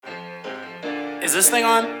Is this thing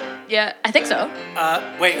on? Yeah, I think so.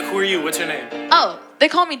 Wait, who are you? What's your name? Oh, they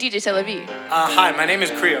call me DJ C'est La Vie. Hi, my name is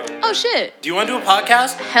Creo. Oh, shit. Do you want to do a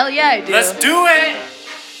podcast? Hell yeah, I do. Let's do it!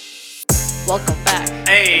 Welcome back.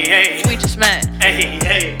 Hey. We just met.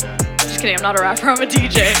 Hey. Just kidding, I'm not a rapper, I'm a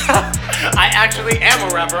DJ. I actually am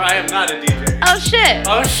a rapper. I am not a DJ. Oh, shit.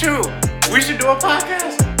 Oh, shoot. We should do a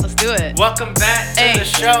podcast. Let's do it. Welcome back to the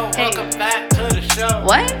show. Hey. Welcome back to the show.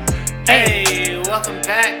 What? Hey, welcome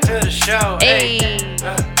back to the show. Hey.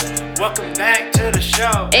 Welcome back to the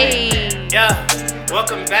show. Hey. Yeah.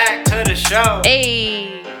 Welcome back to the show.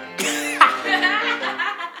 Hey.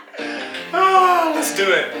 Oh, let's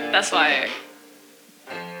do it. That's fire.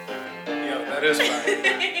 Yo, that is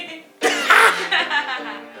fire.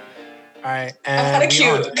 All right, I'm and kind of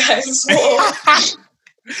cute, guys.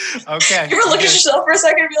 Whoa. Okay. You ever look at yourself for a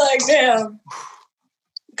second and be like, damn,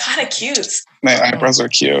 kind of cute. My eyebrows are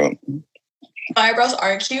cute. My eyebrows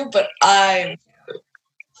aren't cute, but I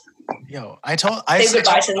Yo, say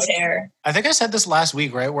goodbye to this hair. I think I said this last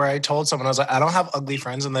week, right? Where I told someone, I was like, I don't have ugly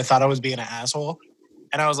friends, and they thought I was being an asshole.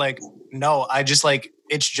 And I was like, no, I just like,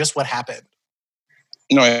 it's just what happened.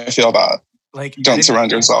 No, I feel that. Like, Don't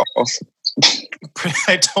surround yourself.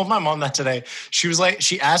 I told my mom that today. She was like,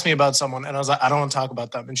 she asked me about someone, and I was like, I don't want to talk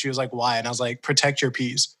about them. And she was like, why? And I was like, protect your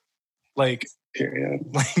peace. Like, Period.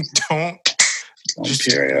 don't just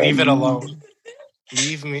Period. leave it alone.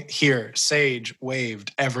 Leave me here. Sage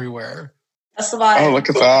waved everywhere. That's the vibe. Oh, look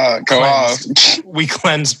at that. Go off. We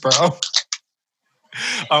cleansed, bro.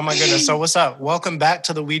 Oh my goodness. So what's up? Welcome back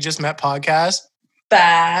to the We Just Met podcast.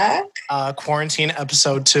 Back. Quarantine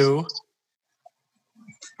episode 2.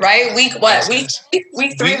 Right? Week what? Yes.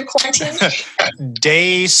 Week 3 of quarantine?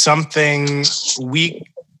 Day something, week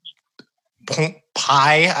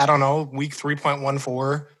pi, I don't know, week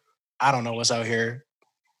 3.14. I don't know what's out here.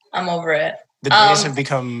 I'm over it. The days have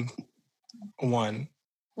become one.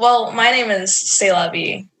 Well, my name is C'est La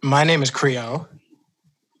Vie. My name is Creo.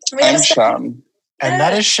 I'm Shem. And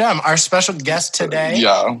that is Shem, our special guest today.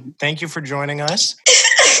 Yeah. Thank you for joining us.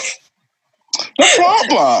 No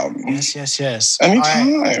problem. Yes.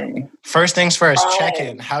 Anytime. All right. First things first, check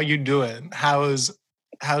in. How you doing? How's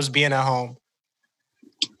being at home?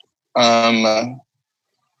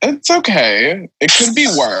 It's okay. It could be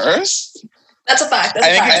worse. That's a fact.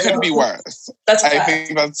 I think it could be worse. That's a fact. I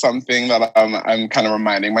think that's something that I'm kind of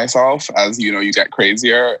reminding myself as, you get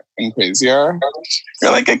crazier and crazier.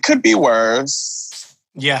 You're like, it could be worse.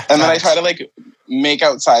 Yeah. And then I try to make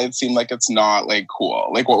outside seem like it's not cool.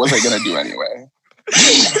 Like, what was I going to do anyway?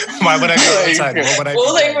 Why would I go outside? What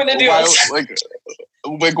was I going to do outside?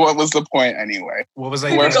 What was the point anyway? What was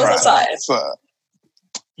I going to do outside?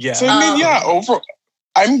 Yeah. So, I mean,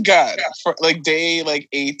 I'm good for day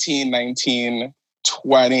 18, 19,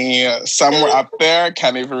 20, somewhere up there.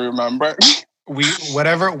 Can't even remember.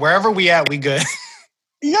 Wherever we at, we good.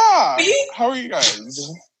 Yeah. How are you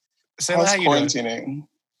guys? Say how's how you quarantining?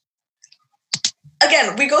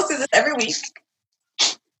 Again, we go through this every week.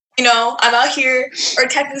 I'm out here, or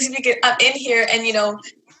technically speaking, I'm in here, and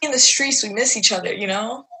in the streets, we miss each other.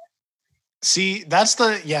 See, that's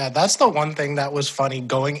the one thing that was funny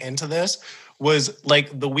going into this. Was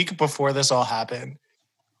the week before this all happened,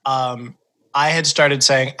 I had started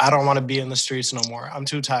saying, I don't want to be in the streets no more. I'm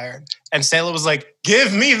too tired. And Sayla was like,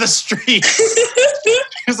 give me the streets. He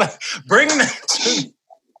was like, bring them to me.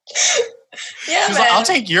 Yeah, She was like, I'll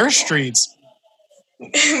take your streets.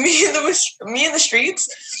 Me and the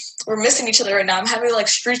streets, we're missing each other right now. I'm having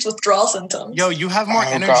streets withdrawal symptoms. Yo, you have more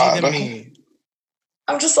energy than me.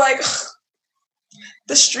 I'm just like,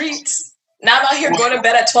 the streets. Now I'm out here going to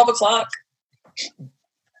bed at 12 o'clock.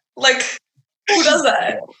 Who does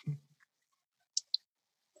that?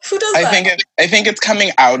 Who does that? I think it's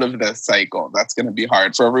coming out of this cycle. That's going to be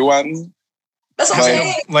hard for everyone. That's what I'm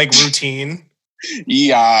saying. Routine.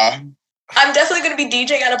 Yeah. I'm definitely going to be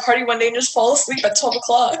DJing at a party one day and just fall asleep at 12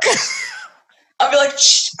 o'clock. I'll be like,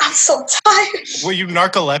 I'm so tired. Were you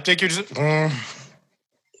narcoleptic? You're just...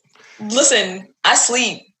 Listen, I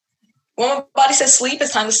sleep. When my body says sleep,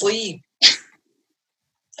 it's time to sleep.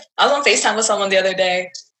 I was on FaceTime with someone the other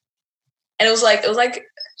day, and it was like 10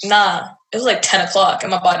 o'clock,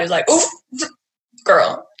 and my body was like, oof,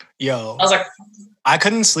 girl. Yo. I was like, I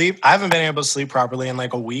couldn't sleep. I haven't been able to sleep properly in a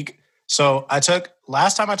week. So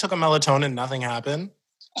last time I took a melatonin, nothing happened.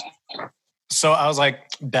 So I was like,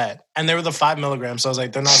 bet. And they were the 5 milligrams. So I was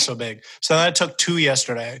like, they're not so big. So then I took 2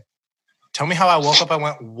 yesterday. Tell me how I woke up. I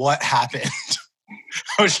went, what happened?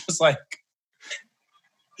 I was just like.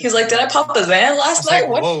 He's like, did I pop a Xan last night?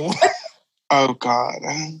 Like, whoa. Oh, God.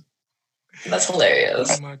 That's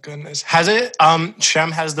hilarious. Oh, my goodness. Has it,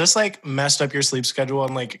 Shem, has this messed up your sleep schedule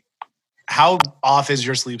and how off is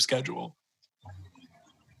your sleep schedule?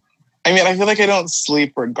 I mean, I feel like I don't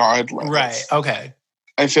sleep regardless. Right. Okay.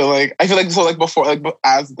 I feel like so like before, like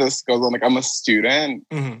as this goes on, like I'm a student.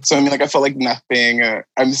 Mm-hmm. So I mean, like I feel like nothing.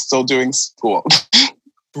 I'm still doing school.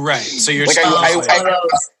 Right. So you're Like, still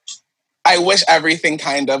I wish everything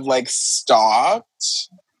kind of like stopped.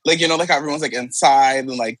 Like, you know, like everyone's like inside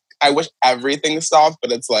and like I wish everything stopped,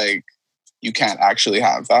 but it's like you can't actually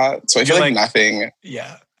have that. So I feel You're like like- nothing.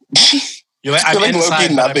 yeah. You're like, I feel I'm like inside, low-key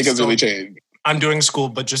but nothing I'm has still- really changed. I'm doing school,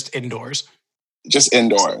 but just indoors. Just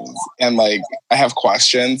indoors. And like I have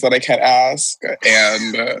questions that I can't ask.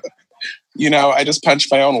 And, you know, I just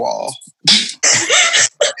punched my own wall.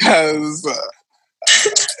 Because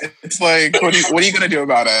it's like, what are you going to do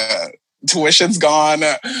about it? Tuition's gone.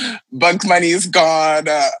 Bunk money's gone.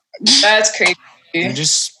 That's crazy. It's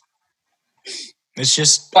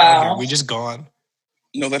just Wow. out here. We just gone.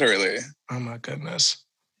 No, literally. Oh my goodness.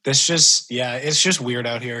 It's just weird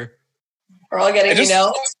out here. We're all getting,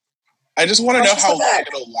 I just want to know What's how the long back?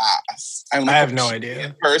 it'll last. I'm I like have a no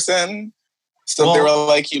idea. person. So Well- they were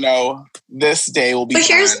like, you know, this day will be But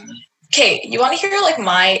here's- done. Okay, you want to hear like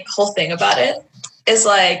my whole thing about it? Is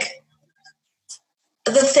like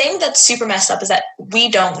the thing that's super messed up is that we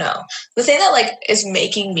don't know. The thing that like is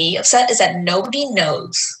making me upset is that nobody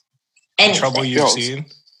knows The anything. trouble you've Girls. seen.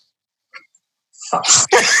 Fuck.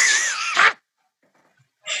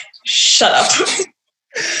 Shut up.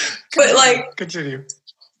 But like Continue.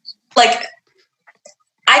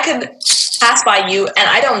 I could pass by you and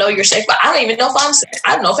I don't know you're sick, but I don't even know if I'm sick.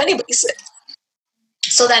 I don't know if anybody's sick.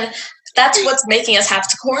 So then that's what's making us have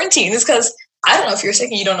to quarantine is because I don't know if you're sick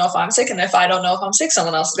and you don't know if I'm sick. And if I don't know if I'm sick,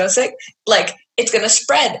 someone else is going to sick. Like it's going to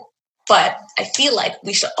spread. But I feel like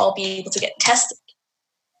we should all be able to get tested.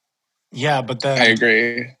 Yeah, but I then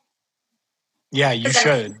agree. yeah, you But then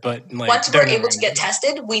should. But like Once they're we're never able to gonna get do it.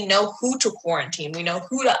 tested, we know who to quarantine. We know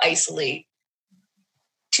who to isolate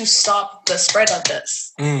to stop the spread of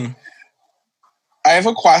this. I have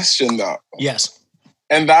a question though. Yes.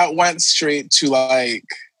 And that went straight to like,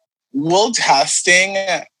 will testing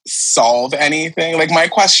solve anything? Like my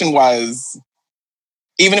question was,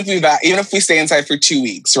 even if we stay inside for 2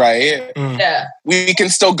 weeks, right? Yeah. We can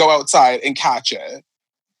still go outside and catch it.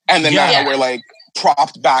 And then Yeah. now we're like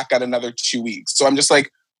propped back at another 2 weeks. So I'm just like,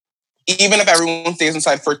 even if everyone stays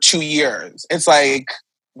inside for 2 years, it's like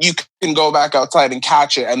you can go back outside and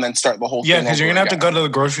catch it and then start the whole Yeah, thing. because you're over gonna have to again. go to the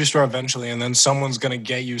grocery store eventually, and then someone's gonna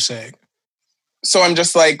get you sick. So I'm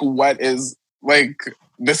just like, what is like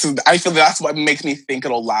this is I feel that's what makes me think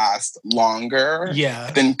it'll last longer Yeah.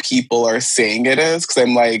 than people are saying it is. Cause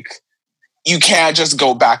I'm like, you can't just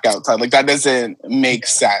go back outside. Like that doesn't make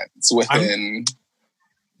sense within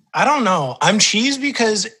I don't know. I'm cheesed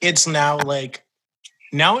because it's now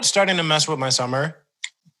it's starting to mess with my summer.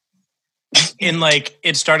 And like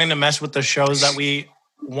it's starting to mess with the shows that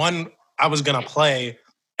I was gonna play,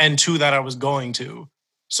 and 2 that I was going to.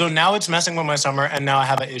 So now it's messing with my summer, and now I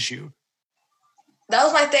have an issue. That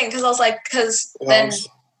was my thing because I was like, then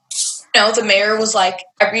the mayor was like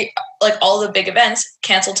all the big events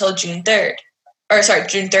canceled till June 3rd. Or sorry,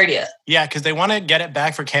 June 30th. Yeah, because they want to get it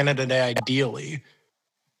back for Canada Day, ideally.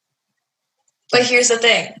 But here's the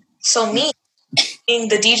thing. So me, being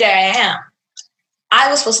the DJ I am, I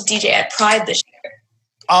was supposed to DJ at Pride this year.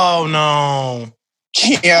 Oh no,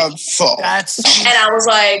 cancel. that's And I was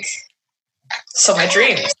like, so my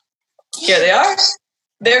dreams, here they are.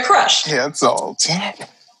 They're crushed. Canceled. yeah.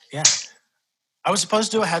 I was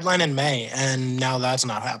supposed to do a headline in May, and now that's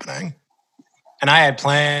not happening. And I had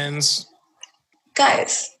plans.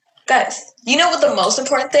 Guys, you know what the most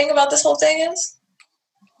important thing about this whole thing is?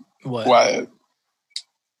 What?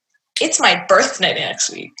 It's my birthday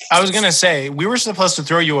next week. I was gonna say we were supposed to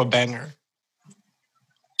throw you a banger.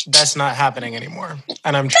 That's not happening anymore,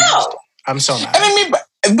 and I'm No. I'm so mad. And I mean, but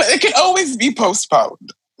it can always be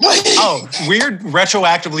postponed. Oh, we're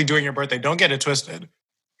retroactively doing your birthday. Don't get it twisted.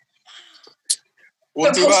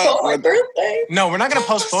 We'll To do that. postpone my birthday. No, we're not gonna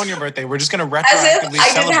postpone your birthday. We're just gonna As retroactively if I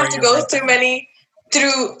didn't celebrate have to your go birthday.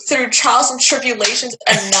 through trials and tribulations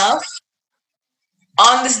enough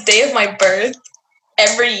on this day of my birth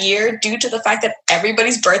every year due to the fact that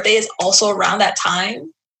everybody's birthday is also around that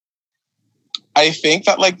time. I think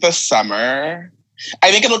that like the summer,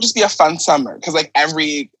 I think it'll just be a fun summer because like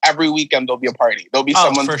every weekend there'll be a party. There'll be Oh,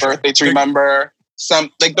 someone's for sure. birthday to remember.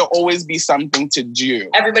 There'll always be something to do.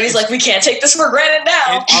 Everybody's like, we can't take this for granted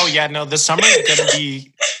now. Oh yeah, no. The summer's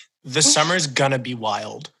gonna be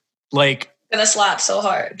wild. Like It's gonna slap so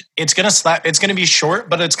hard. it's gonna slap. It's gonna be short,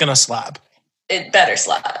 but it's gonna slap. it better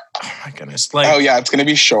slap. Oh my goodness! Like, Oh yeah, it's gonna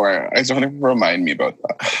be short. I just want to remind me about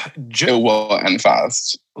that. It will end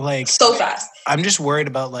fast. like So fast. I'm just worried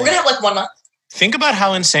about We're gonna have like 1 month. think about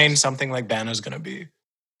how insane something like Banna's gonna be.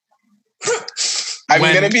 I'm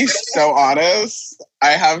When- gonna be so honest.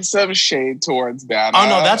 I have some shade towards Banna. Oh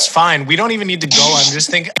no, that's fine. We don't even need to go.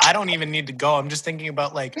 I don't even need to go. I'm just thinking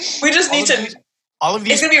about like We just all need of to. these- all of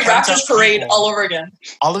these. It's gonna be pent-up Raptors parade people- all over again.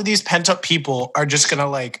 All of these pent up people are just gonna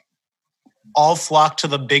like all flock to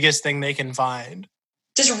the biggest thing they can find,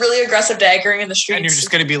 Just really aggressive daggering in the streets. and you're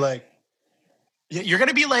just gonna be like, you're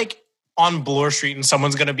gonna be like on Bloor Street, and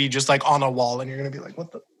someone's gonna be just like on a wall, and you're gonna be like,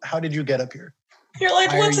 what the? How did you get up here? You're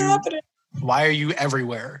like, why what's are you- happening? Why are you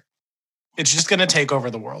everywhere? It's just gonna take over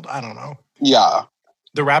the world. I don't know. Yeah,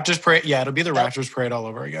 The Raptors parade. Yeah, it'll be the Raptors parade all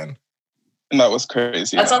over again. and that was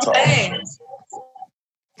crazy. That's what I'm all. saying.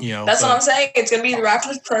 You know. That's but- what I'm saying. It's gonna be the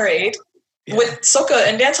Raptors parade yeah. with soca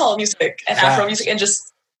and dancehall music and Facts. Afro music and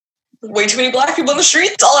just way too many black people in the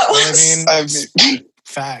streets all at I once. mean,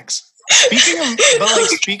 facts.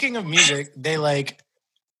 Speaking of music, they like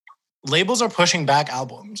labels are pushing back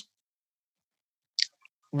albums,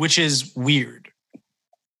 which is weird.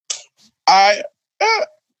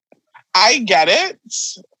 I get it,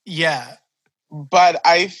 Yeah. but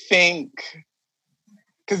I think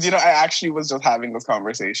because I actually was just having this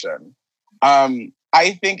conversation.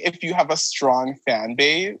 I think if you have a strong fan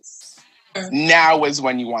base, now is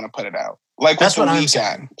when you want to put it out. Like That's with what The I'm Weeknd.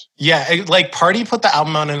 saying. Yeah, like Party put the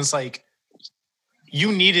album out and it's like,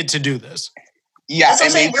 you needed to do this. Yeah, That's what I'm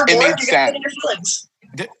it saying. made, We're it bored. made You're gonna sense. get in your feelings.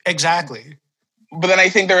 Exactly. But then I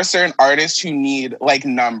think there are certain artists who need like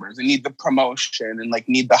numbers and need the promotion and like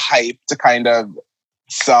need the hype to kind of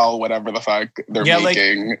sell whatever the fuck they're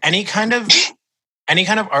making. Any kind of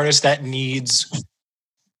artist that needs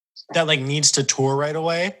to tour right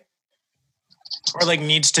away or like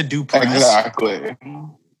needs to do press. Exactly.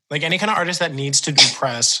 Like any kind of artist that needs to do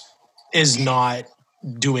press is not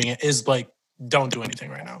doing it, is like, don't do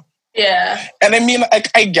anything right now. Yeah. And I mean, like,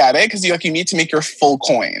 I get it because you need to make your full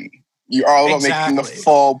coin. You're all about making the Exactly.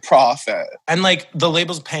 full profit. And like the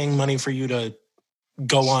label's paying money for you to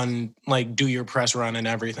go on, like do your press run and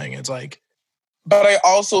everything. It's like, But I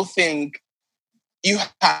also think you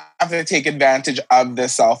have to take advantage of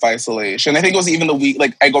this self-isolation. I think it was even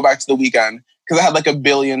I go back to The Weeknd because I had like 1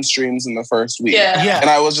 billion streams in the first week. Yeah. yeah, And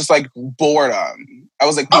I was just like boredom. I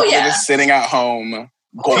was like, people Oh, yeah. are just sitting at home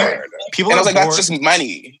bored. people And I are was like, bored. that's just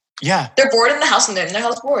money. Yeah. They're bored in the house and they're in their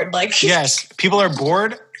house bored. Like Yes. People are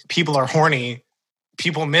bored. People are horny.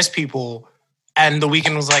 People miss people. And The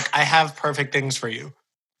Weeknd was like, I have perfect things for you.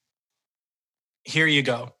 Here you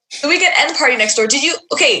go. The Weeknd and Party Next Door. Did you?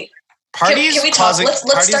 Okay. Party's Can we talk? causing, Let's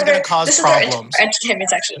party's start. gonna cause This is problems. our entertainment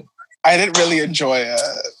section. I didn't really enjoy it.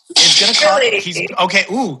 It's gonna cause. Really? Okay.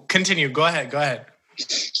 Ooh, continue. Go ahead.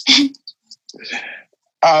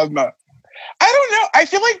 I don't know. I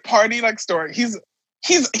feel like Party Next Door. He's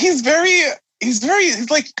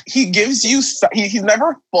like he gives you. He's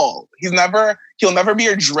never full. He'll never be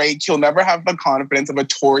a Drake. He'll never have the confidence of a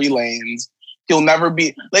Tory Lanez. He'll never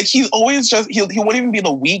be like he's always just. He won't even be The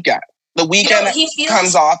Weeknd. The Weeknd he feels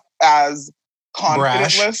comes off as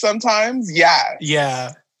Brash. confidentless sometimes. Yeah,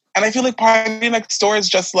 Yeah. and I feel like Party Next Door is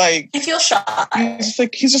just like he feels shy.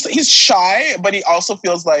 he's shy, but he also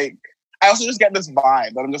feels like I also just get this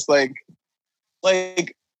vibe that I'm just like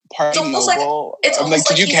Party almost like- Noble. it's I'm like, almost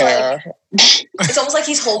did you like he's care? It's almost like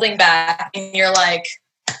he's holding back, and you're like,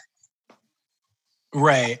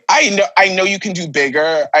 Right. I know you can do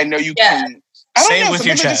bigger. I know you Yeah. can. I don't Say it know. with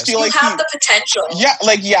your Sometimes I just chest. feel you like have the potential.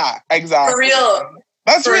 exactly. For real.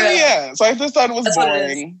 That's For really real. it. So I just thought it was That's what it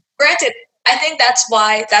is. boring. Granted, I think that's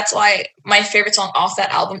why my favorite song off that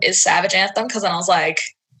album is Savage Anthem, because then I was like,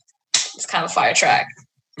 it's kind of a fire track.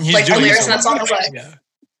 He's Like, the doing lyrics so in that song, I was much. like- Yeah.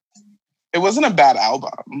 It wasn't a bad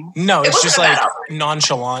album. No, It it's wasn't just a bad like album.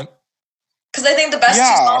 nonchalant. Because I think the best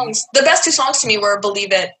Yeah. the best two songs to me were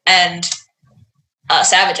Believe It and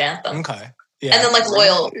Savage Anthem. Okay. Yeah. And then like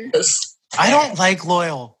Loyal Really? was I don't like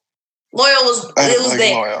Loyal. Loyal was I it don't was like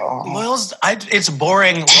there. Loyal. It's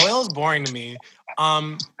boring. Loyal's boring to me.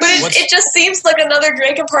 But What's- it just seems like another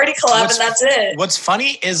Drake and Party collab, What's- and that's it. What's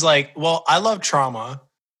funny is like, well, I love Trauma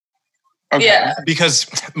Okay. Yeah. because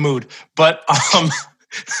mood, but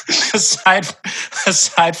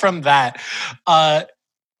aside from that,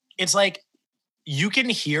 it's like you can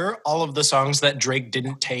hear all of the songs that Drake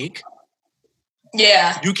didn't take.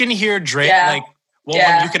 Yeah. You can hear Drake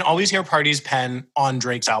Yeah. you can always hear Party's pen on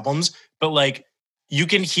Drake's albums, but like you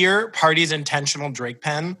can hear Party's intentional Drake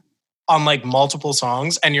pen on like multiple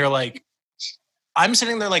songs, and you're like, I'm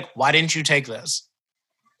sitting there like, why didn't you take this?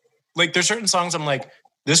 Like there's certain songs I'm like,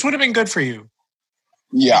 this would have been good for you.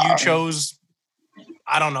 Yeah. You chose,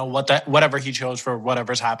 I don't know whatever he chose for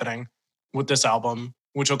whatever's happening with this album,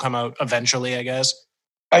 which will come out eventually, I guess.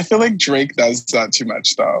 I feel like Drake does that too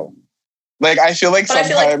much though. Like I feel like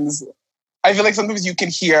sometimes you can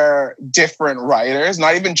hear different writers,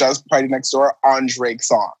 not even just Party Next Door, on Drake's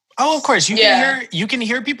song. Oh, of course. You can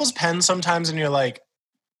hear people's pens sometimes and you're like,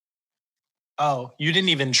 oh, you didn't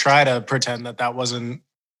even try to pretend that wasn't.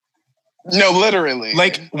 No, literally.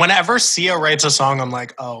 Like whenever Sia writes a song, I'm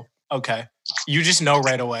like, oh, okay. You just know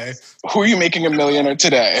right away. Who are you making $1 millionaire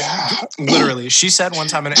today? Literally. She said one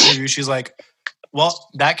time in an interview, she's like, well,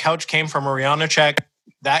 that couch came from a Rihanna check.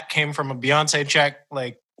 That came from a Beyonce check.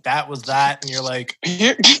 Like that was that. And you're like,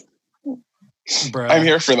 bro. I'm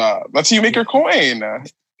here for that. That's how you make your coin.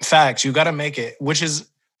 Facts. You got to make it, which is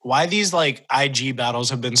why these like IG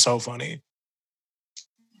battles have been so funny.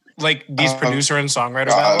 Like these producer and songwriter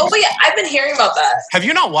battles. Oh, but yeah, I've been hearing about that. Have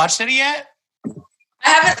you not watched any yet? I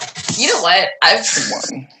haven't. You know what?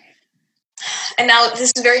 And now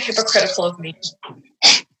this is very hypocritical of me.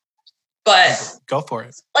 But go for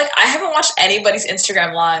it. Like I haven't watched anybody's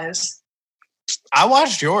Instagram lives. I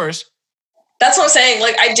watched yours. That's what I'm saying.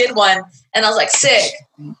 Like I did one and I was like sick.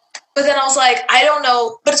 But then I was like, I don't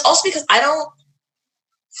know. But it's also because I don't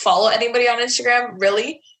follow anybody on Instagram,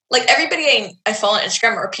 really. Like everybody I follow on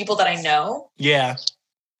Instagram are people that I know. Yeah.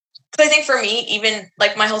 Because I think for me, even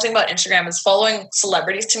like my whole thing about Instagram is following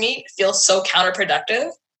celebrities to me feels so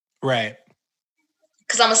counterproductive. Right.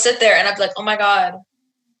 Because I'm going to sit there and I'd be like, oh my God,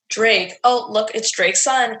 Drake. Oh, look, it's Drake's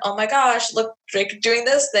son. Oh my gosh, look, Drake doing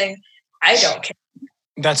this thing. I don't care.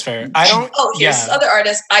 That's fair. I don't. Oh, here's other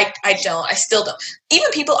artists. I don't. I still don't.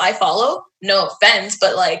 Even people I follow, no offense,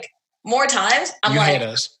 but like more times I'm like, hate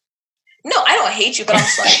us. No, I don't hate you, but I'm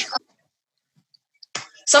just like,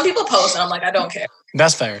 some people post and I'm like, I don't care.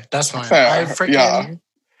 That's fair. That's fine. Fair.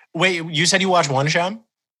 Wait, you said you watched one, Sham?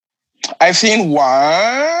 I've seen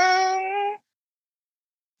one,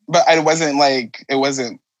 but it wasn't like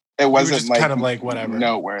like kind of like whatever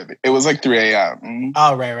noteworthy. It was like 3 a.m.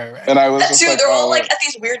 Oh, right. And I was just like, they're all like at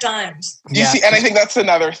these weird times. You see, and I think that's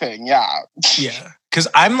another thing. Yeah. Yeah. Because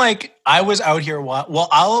I'm like, I was out here. Well,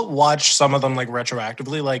 I'll watch some of them like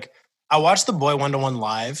retroactively. Like I watched the Boy 1-to-1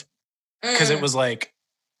 live because it was like,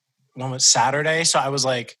 when was Saturday? So I was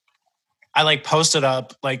like, I like posted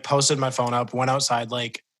my phone up, went outside,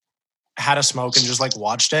 like had a smoke and just like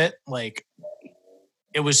watched it. Like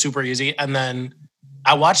it was super easy. And then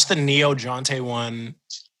I watched the Neo Jonte one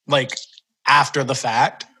like after the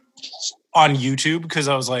fact on YouTube because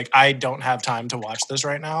I was like, I don't have time to watch this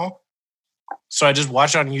right now. So I just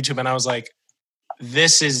watched it on YouTube and I was like,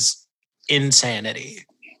 this is insanity.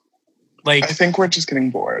 Like I think we're just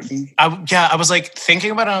getting bored. I was like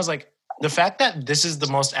thinking about it. I was like, the fact that this is the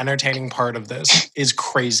most entertaining part of this is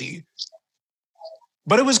crazy.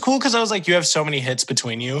 But it was cool because I was like, you have so many hits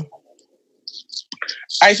between you.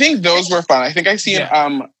 I think those were fun. I think I seen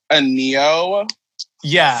a Neo.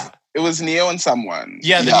 Yeah. It was Neo and someone.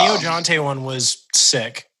 Yeah, the Neo Jonte one was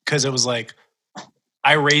sick because it was like,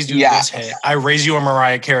 I raised you this hit. I raised you a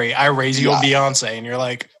Mariah Carey. I raised you a Beyonce. And you're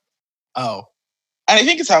like, oh. And I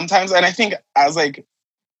think sometimes, and I think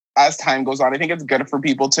as time goes on, I think it's good for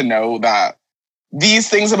people to know that these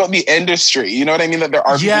things about the industry, you know what I mean? That there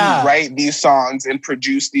are people who write these songs and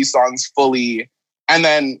produce these songs fully. And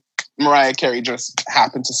then Mariah Carey just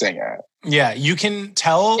happened to sing it. Yeah, you can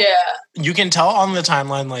tell. Yeah. You can tell on the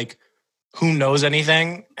timeline, like, who knows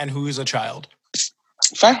anything and who's a child.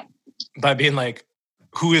 Fair. By being like,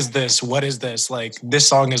 who is this? What is this? Like, this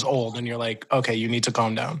song is old. And you're like, okay, you need to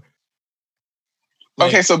calm down. Like,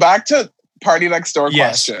 okay, so back to Party Next Door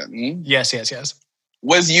question. Yes.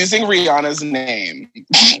 Was using Rihanna's name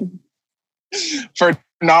for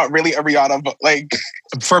not really a Rihanna, but like...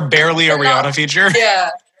 For barely a Rihanna feature? Yeah.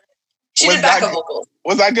 She did backup vocals.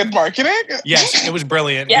 Was that good marketing? Yes, it was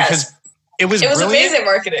brilliant. Because it was amazing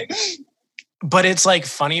marketing. But it's like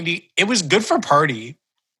funny. It was good for Party.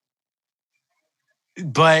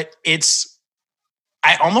 But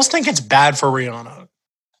I almost think it's bad for Rihanna.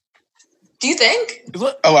 Do you think?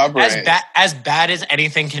 Elaborate. As bad as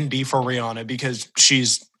anything can be for Rihanna because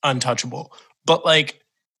she's untouchable. But like,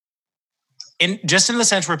 in the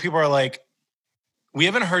sense where people are like, we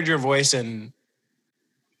haven't heard your voice in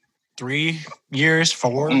 3 years,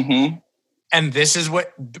 4. Mm-hmm. And this is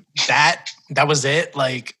what that was it.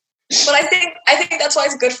 Like, but I think that's why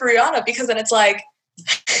it's good for Rihanna because then it's like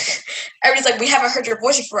everybody's like, we haven't heard your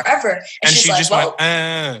voice in forever, and she's like, just well,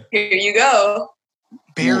 went, here you go.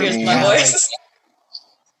 Here's my voice.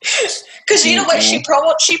 Because you know what, she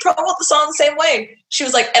promoted the song the same way. She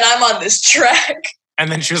was like, and I'm on this track.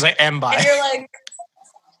 And then she was like, and bye. And you're like,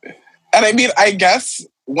 And I mean, I guess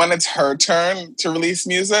when it's her turn to release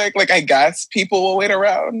music, like, I guess people will wait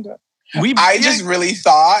around. I just really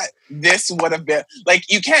thought this would have been, like,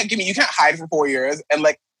 you can't hide for 4 years and,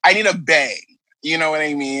 like, I need a bang. You know what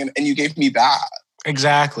I mean? And you gave me that.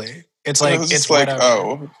 Exactly. It's like, it's like, whatever.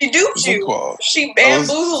 oh. She duped you. Cool. She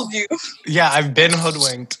bamboozled you. Yeah, I've been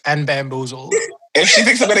hoodwinked and bamboozled. If she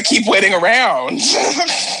thinks I'm going to keep waiting around.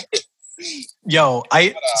 Yo,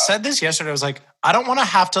 I said this yesterday. I was like, I don't want to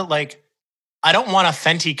have to, like, I don't want a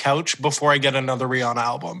Fenty couch before I get another Rihanna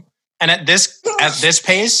album. And at this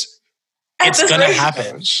pace, it's going to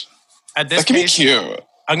happen. At this that can pace, be cute.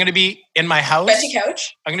 I'm going to be in my house. Fenty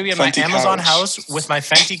couch? I'm going to be in Fenty my Amazon couch. house with my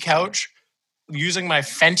Fenty couch, using my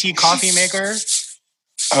Fenty coffee maker.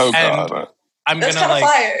 Oh, And God. I'm That's going to, kind of like,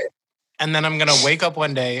 fire. and then I'm going to wake up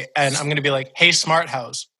one day and I'm going to be like, hey, Smart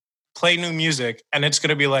House, play new music. And it's going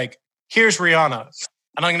to be like, here's Rihanna.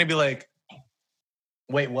 And I'm going to be like,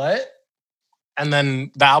 wait, what? And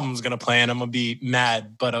then the album's going to play and I'm going to be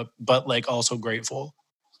mad, but like also grateful.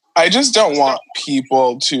 I just don't want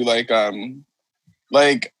people to, like,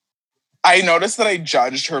 I noticed that I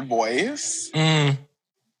judged her voice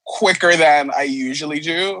quicker than I usually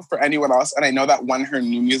do for anyone else. And I know that when her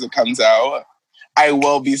new music comes out, I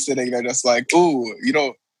will be sitting there just like, ooh, you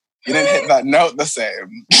didn't hit that note the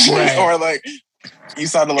same. Right. Or like, you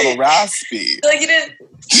sound a little raspy. Like, you didn't.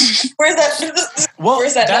 Where's that? Well,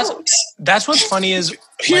 Where's that note? that's what's funny is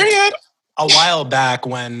Period. like, a while back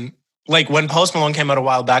when Post Malone came out a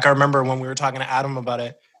while back, I remember when we were talking to Adam about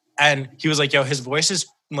it and he was like, yo, his voice is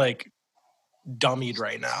like dummied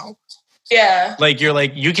right now. Yeah. Like, you're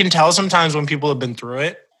like, you can tell sometimes when people have been through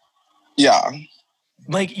it. Yeah.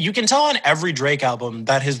 Like, you can tell on every Drake album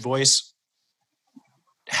that his voice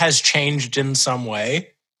has changed in some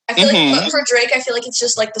way. I feel like for Drake, I feel like it's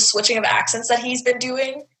just like the switching of accents that he's been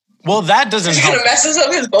doing. Well, that doesn't It help. kind of messes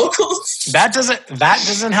up his vocals. That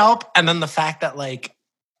doesn't help. And then the fact that like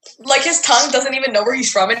Like, his tongue doesn't even know where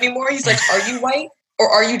he's from anymore. He's like, are you white or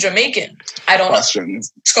are you Jamaican? I don't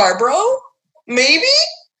Questions. know. Scarborough? Maybe?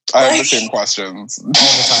 I have the Like- same questions.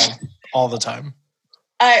 all the time.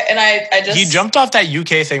 I just... He jumped off that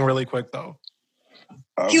UK thing really quick though.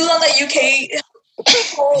 He was on that UK...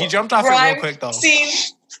 He jumped off it rhyme real quick though. Scene.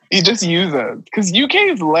 You just use it. Because UK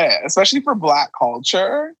is lit, especially for Black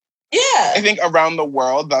culture. Yeah. I think around the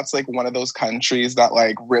world, that's like one of those countries that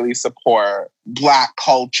like really support Black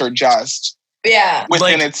culture just Yeah.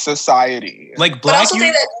 within Like- its society. Like But Black also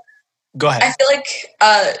say that Go ahead. I feel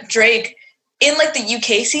like Drake, in like the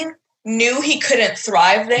UK scene, knew he couldn't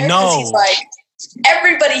thrive there. No. Because he's like,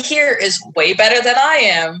 everybody here is way better than I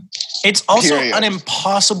am. It's also Period. an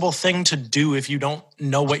impossible thing to do if you don't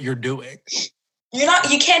know what you're doing. You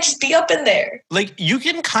can't just be up in there. Like you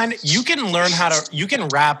can learn you can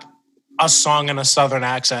rap a song in a Southern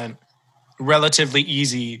accent relatively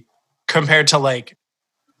easy compared to like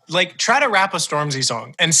try to rap a Stormzy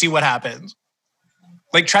song and see what happens.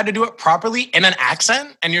 Like try to do it properly in an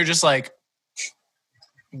accent and you're just like,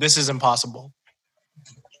 this is impossible.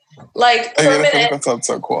 Like, I for mean, a I think minute, that sounds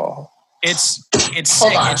so cool. It's Hold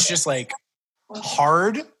sick. on. It's just like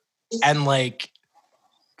hard and like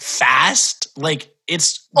fast. Like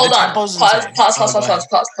it's hold the on. tempo's Pause, insane. pause.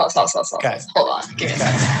 Oh, go ahead. Okay. Hold on. Give me a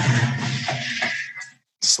second.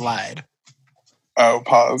 Slide. Oh,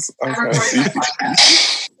 pause. I'm Okay. recording my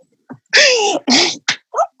podcast.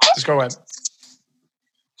 Just go ahead.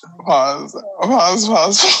 Pause.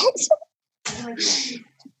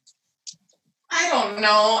 I don't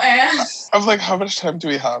know, man. I'm like, how much time do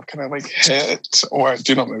we have? Can I like hit, or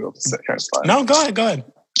do you not maybe able to sit here? It's fine. No, go ahead.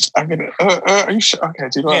 I'm gonna. Are you sure? Okay.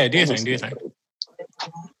 Do you know? Yeah, do your thing.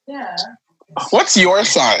 Yeah. What's your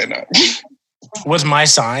sign? What's my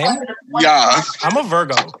sign? Yeah. I'm a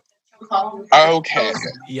Virgo. Okay.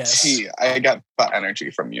 Yes. T, I get that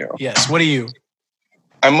energy from you. Yes. What are you?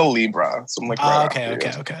 I'm a Libra, so I'm like. Right after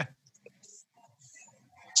you. Okay.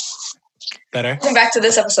 Better. Welcome back to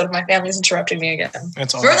this episode of My Family's Interrupting Me Again.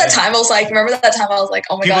 It's all Remember right. that time I was like,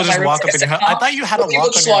 oh my People God, just my walk room's up in your like house. a I thought you had a People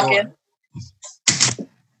lock just on your walk door. in.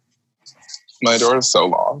 My door is so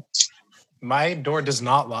locked. My door does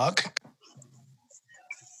not lock.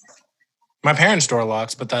 My parents' door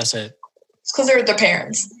locks, but that's it. It's because they're their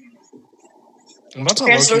parents. I'm about to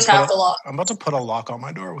Parents' doors have to lock. I'm about to put a lock on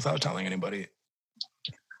my door without telling anybody.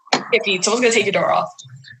 Hey, Pete, someone's going to take your door off.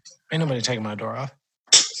 Ain't nobody taking my door off.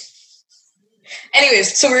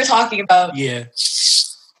 Anyways, so we were talking about, Yeah.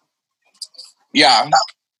 Yeah.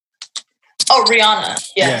 oh, Rihanna.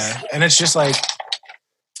 Yes. Yeah. And it's just like,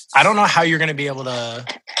 I don't know how you're going to be able to,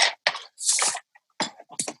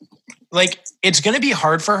 like, it's going to be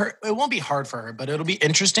hard for her. It won't be hard for her, but it'll be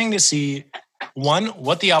interesting to see one,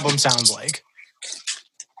 what the album sounds like.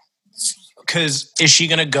 Because is she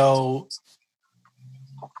gonna go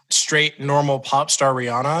straight normal pop star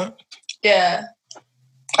Rihanna? Yeah.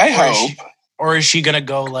 I Or is hope. she, or is she gonna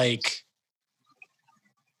go like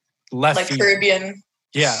left Like field? Caribbean.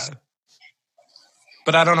 Yeah.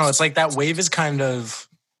 But I don't know. It's like that wave is kind of.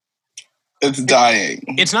 It's dying.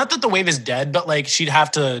 It's not that the wave is dead, but like she'd have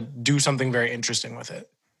to do something very interesting with it.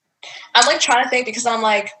 I'm like trying to think because I'm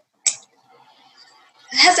like,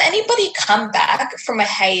 has anybody come back from a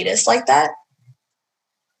hiatus like that?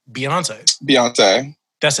 Beyonce. Beyonce.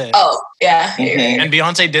 That's it. Oh, yeah. You're right. And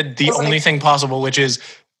Beyonce did the I was only like- thing possible, which is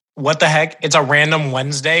what the heck? It's a random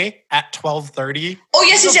Wednesday at 12:30. Oh,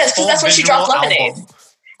 yes, because that's when she dropped Lemonade.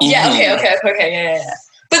 Yeah, Mhm. okay, yeah.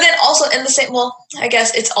 But then also in the same, well, I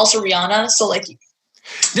guess it's also Rihanna. So like,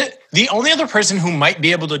 The only other person who might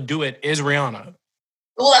be able to do it is Rihanna.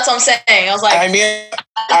 well, that's what I'm saying. I was like, I mean,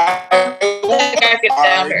 I I could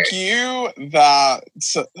down her. argue that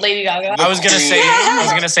Lady Gaga. I was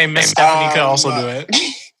gonna say Miss Stephanie could also do it.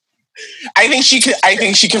 I think she could. I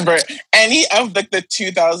think she convert any of the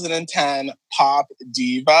 2010 pop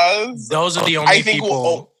divas. Those are the only I think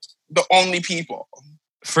people the only people.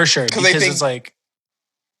 for sure. 'Cause Because I think- it's like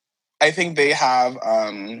I think they have.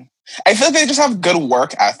 I feel like they just have good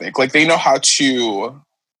work ethic. Like they know how to.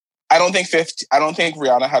 I don't think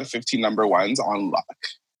Rihanna had 15 number ones on luck,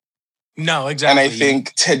 no, and exactly. I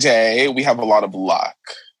think today we have a lot of luck.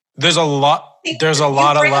 there's a lot You of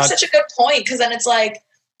bring up luck. such a good point because then it's like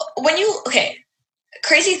when you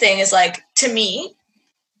crazy thing is like to me,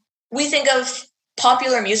 we think of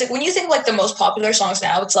popular music. When you think like the most popular songs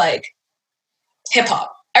now, it's like hip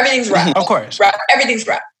hop. Everything's rap. Of course. Rap. Everything's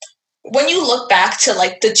rap. When you look back to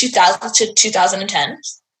like the 2000s to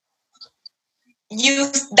 2010s,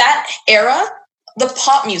 that era, the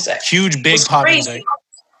pop music Huge big was pop crazy. music.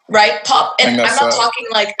 Right? Pop, and I I'm know, not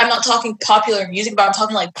so- talking popular music, but I'm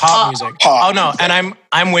talking like Pop music. Pop. Oh no, and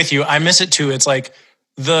I'm with you. I miss it too. It's like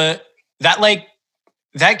that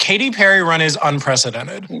Katy Perry run is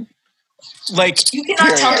unprecedented. Like You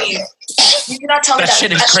cannot tell me. You cannot tell me that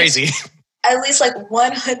shit is crazy. At least like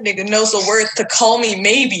one hood nigga knows the words to "Call Me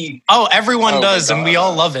Maybe." Oh, everyone Oh my does, and we God.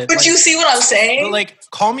 all love it. But Like, you see what I'm saying? but like,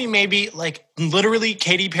 Call Me Maybe, like literally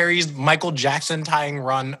Katy Perry's Michael Jackson tying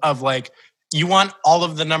run of like, you want all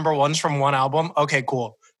of the number ones from one album? Okay,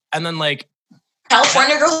 cool. And then like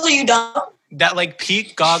California girl, are you dumb? that like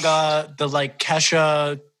Pete Gaga, the like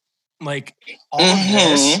Kesha, like all of Mhm.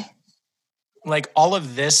 this, like all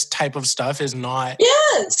of this type of stuff is not.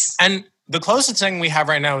 Yes. And the closest thing we have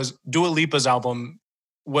right now is Dua Lipa's album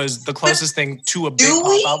was the closest thing to a big do pop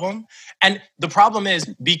we? album. And the problem is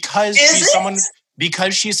because Is she's it?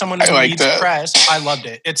 someone I who liked needs it. press. I loved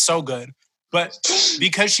it. It's so good. But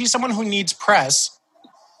because she's someone who needs press,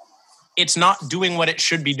 it's not doing what it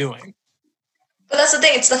should be doing. But that's the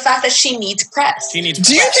thing. It's the fact that she needs press. She needs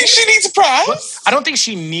Do you press. think she needs press? I don't think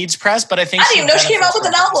she needs press, but I think I didn't even know she came out with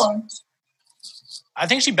an benefits from album. press. I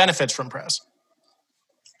think she benefits from press.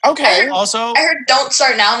 Okay. Also, I heard "Don't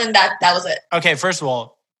Start Now" and that was it. okay, first of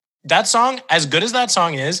all, that song, as good as that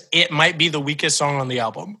song is, it might be the weakest song on the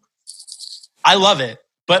album. I love it,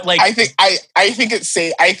 but like, I think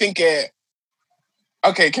it.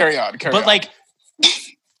 Okay, carry on. but like,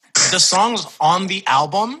 the songs on the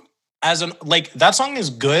album, that song is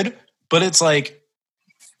good, but it's like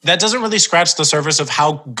that doesn't really scratch the surface of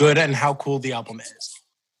how good and how cool the album is.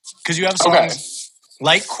 Because you have songs Okay.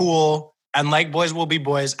 like "Cool" and like "Boys Will Be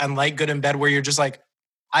Boys" and like "Good in Bed," where you're just like,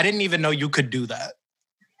 I didn't even know you could do that.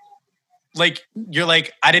 Like, you're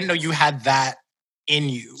like, I didn't know you had that in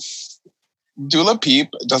you. Dula Peep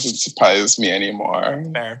doesn't surprise me anymore.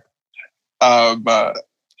 Fair. But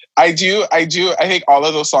I do. I think all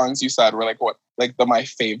of those songs you said were my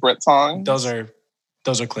favorite songs. Those are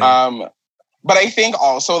clear. But I think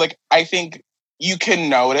also I think you can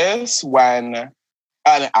notice when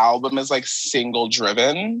an album is like single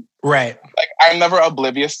driven. Right. Like I'm never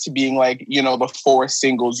oblivious to being like, the 4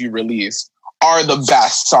 singles you release are the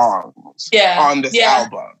best songs on this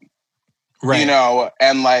album. Right.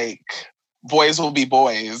 And like Boys Will Be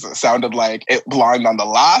Boys sounded like it belonged on the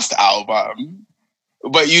last album,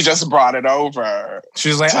 but you just brought it over. She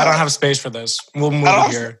was like, I don't have space for this. We'll move I don't it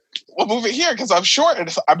have- here. We'll move it here because I'm short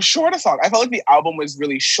a song. I felt like the album was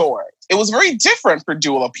really short. It was very different for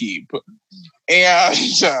Dua Peep. And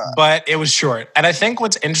But it was short. And I think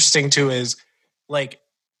what's interesting too is like,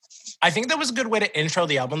 I think that was a good way to intro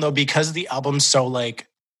the album though, because the album's so like,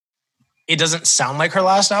 it doesn't sound like her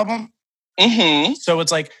last album. mhm. So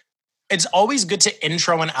it's like, it's always good to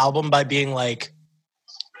intro an album by being like,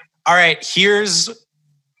 all right,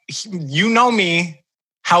 you know me.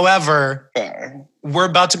 However, we're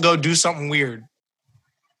about to go do something weird.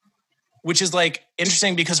 Which is like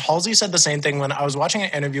interesting because Halsey said the same thing when I was watching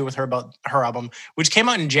an interview with her about her album, which came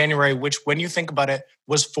out in January, which when you think about it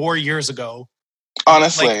was 4 years ago.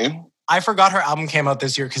 Honestly. Like, I forgot her album came out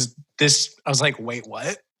this year because I was like, wait,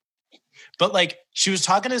 what? But like she was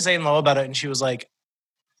talking to Zane Lowe about it and she was like,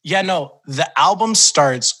 yeah, no, the album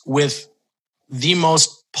starts with the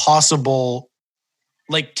most possible,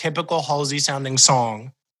 like typical Halsey sounding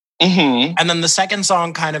song. Mm-hmm. And then the second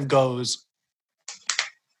song kind of goes,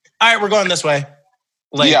 all right, we're going this way.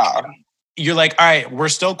 Like, yeah. You're like, all right, we're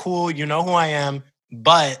still cool. You know who I am,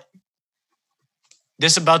 but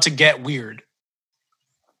this is about to get weird.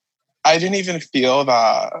 I didn't even feel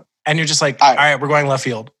that. And you're just like, all right, we're going left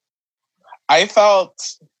field. I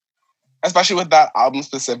felt, especially with that album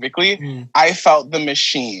specifically, I felt the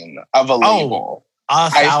machine of a label.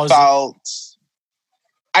 I felt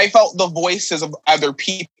the voices of other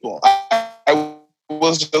people. I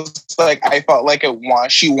was just like, I felt like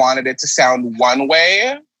she wanted it to sound one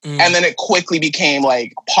way, and then it quickly became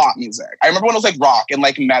like pop music. I remember when it was like rock and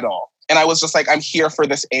like metal, and I was just like, I'm here for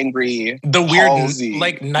this angry, the weird Halsey.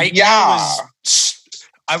 like night. Yeah,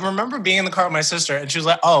 I remember being in the car with my sister, and she was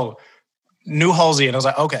like, "Oh, new Halsey," and I was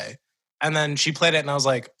like, "Okay," and then she played it, and I was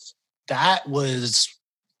like, "That was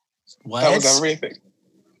what? That was everything."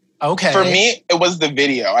 Okay. For me, it was the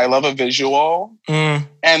video. I love a visual,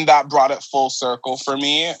 and that brought it full circle for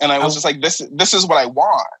me. And I was just like, "This is what I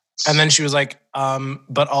want." And then she was like,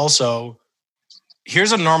 "But also,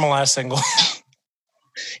 here's a normal ass single.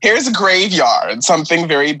 Here's Graveyard, something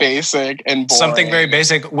very basic and boring. Something very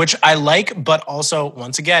basic, which I like, but also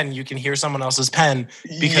once again, you can hear someone else's pen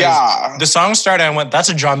because the song started. And I went, "That's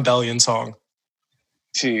a John Bellion song."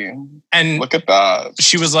 And look at that.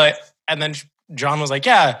 She was like, and then John was like,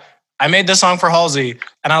 "Yeah, I made this song for Halsey."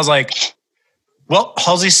 And I was like, well,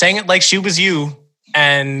 Halsey sang it like she was you.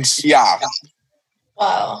 And yeah.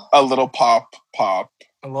 Wow. A little pop. A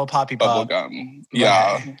little poppy pop. Bubblegum.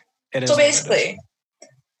 Yeah. It is so basically,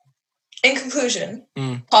 in conclusion,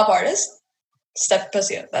 pop artist, step your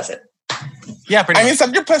pussy up. That's it. Yeah, pretty much. I mean,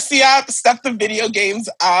 step your pussy up, step the video games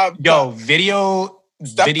up. Yo,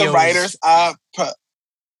 step the writers up.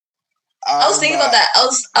 I was thinking about that.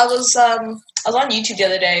 I was on YouTube the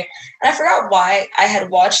other day, and I forgot why I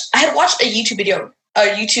had watched a music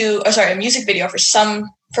video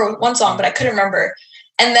for one song, but I couldn't remember.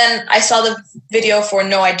 And then I saw the video for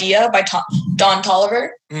No Idea by Don Toliver.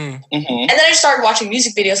 And then I just started watching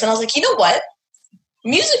music videos, and I was like, you know what?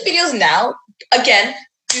 Music videos now, again,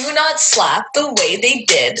 do not slap the way they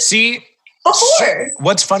did before.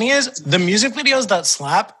 What's funny is the music videos that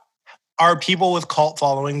slap are people with cult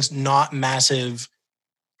followings, not massive.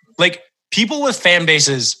 Like, people with fan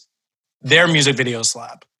bases, their music videos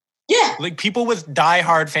slap. Yeah. Like, people with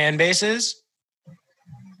diehard fan bases,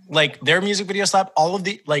 like, their music videos slap. All of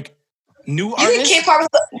the, like, new artists. You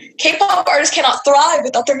think K-pop artists cannot thrive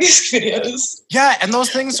without their music videos. Yeah, and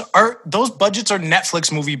those budgets are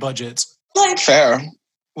Netflix movie budgets. Like, fair.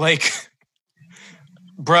 Like,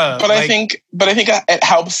 bruh. But I think it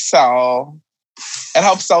helps sell. It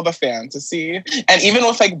helps sell the fantasy. And even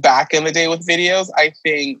with like back in the day with videos, I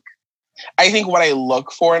think what I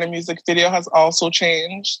look for in a music video has also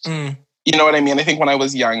changed. You know what I mean? I think when I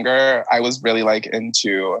was younger, I was really like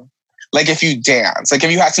into like if you dance, like if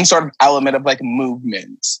you had some sort of element of like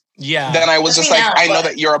movement. Yeah. Then I was just like, I know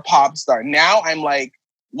that you're a pop star. Now I'm like,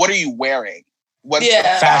 what are you wearing? What's the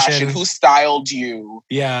fashion? Who styled you?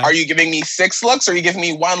 Yeah. Are you giving me 6 looks or are you giving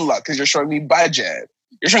me 1 look? Because you're showing me budget.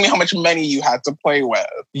 You're showing me how much money you had to play with.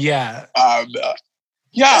 Yeah.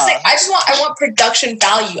 Yeah. Like, I want production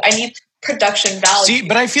value. I need production value. See,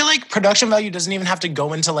 but I feel like production value doesn't even have to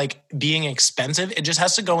go into like being expensive. It just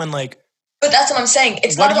has to go in like. But that's what I'm saying.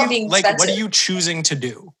 It's not about being expensive. Like, what are you choosing to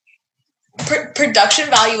do? Production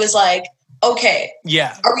value is like, okay.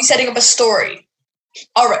 Yeah. Are we setting up a story?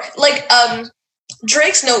 All right. Like,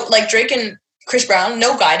 Drake and Chris Brown,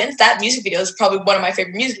 No Guidance. That music video is probably one of my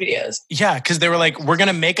favorite music videos. Yeah, because they were like, we're going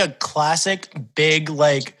to make a classic, big,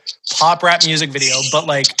 like, pop rap music video, but,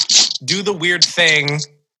 like, do the weird thing,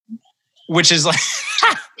 which is, like...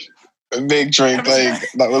 Big Drake,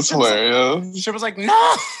 like, that was hilarious. She was like,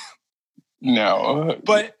 no! No.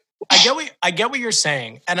 But I get what you're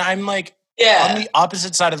saying. And I'm, like, on the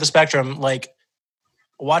opposite side of the spectrum, like,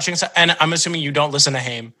 watching... And I'm assuming you don't listen to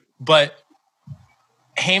Haim, but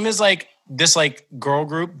Haim is, like, this like girl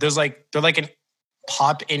group. They're like an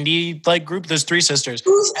pop indie like group. There's 3 sisters.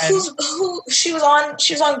 Who she was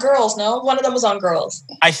on Girls, no? One of them was on Girls.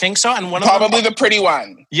 I think so. And one Probably of them, the pretty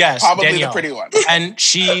one. yes, Probably Danielle. the pretty one. And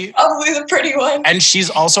she Probably the pretty one. and she's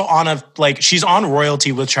also on she's on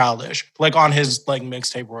royalty with Childish, like on his like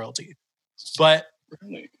mixtape royalty. But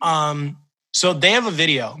so they have a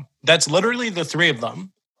video that's literally the 3 of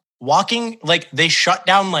them walking, like they shut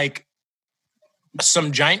down like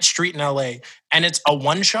some giant street in LA, and it's a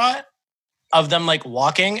one shot of them like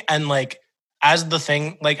walking, and like as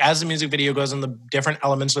the music video goes and the different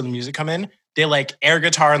elements of the music come in, they like air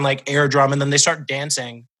guitar and like air drum, and then they start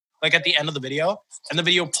dancing like at the end of the video, and the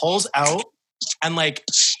video pulls out and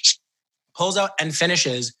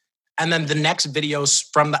finishes, and then the next video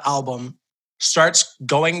from the album starts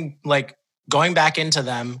going back into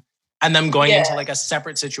them, and them going into like a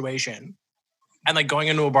separate situation, and like going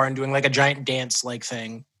into a bar and doing like a giant dance like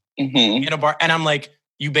thing in a bar. And I'm like,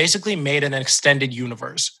 you basically made an extended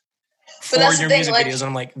universe for your music videos. And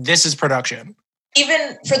I'm like, this is production.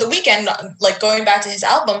 Even for The Weeknd, like going back to his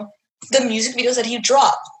album, the music videos that he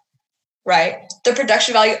dropped, right? The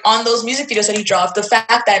production value on those music videos that he dropped, the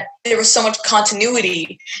fact that there was so much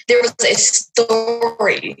continuity, there was a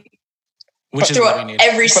story. Which is what we need.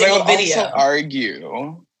 Every single video. I would also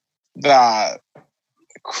argue that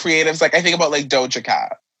creatives, like I think about like Doja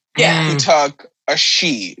Cat, who took a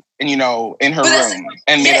sheet and in her room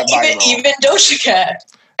and made it viral. Even Doja Cat.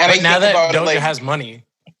 And but now that Doja has money,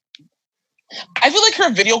 I feel like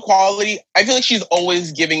her video quality, I feel like she's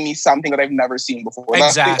always giving me something that I've never seen before.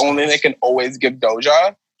 Exactly. That's the only thing I can always give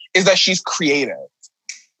Doja, is that she's creative.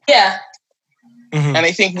 Yeah. Mm-hmm. And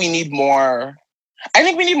I think we need more. I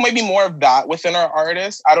think we need maybe more of that within our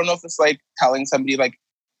artists. I don't know if it's like telling somebody, like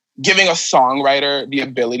giving a songwriter the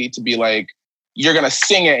ability to be like, you're going to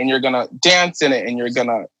sing it and you're going to dance in it and you're going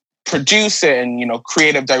to produce it and,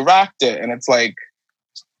 creative direct it. And it's like,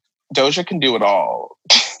 Doja can do it all.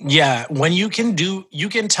 Yeah. When you can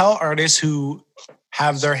tell artists who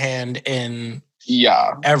have their hand in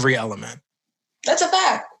every element. That's a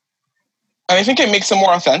fact. And I think it makes it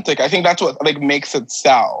more authentic. I think that's what like makes it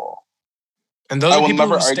sell. And those I are will people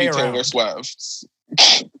never who stay argue around. Taylor Swift.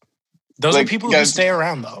 Those are people who stay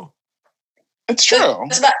around, though. It's true.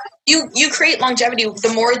 It's about, you create longevity.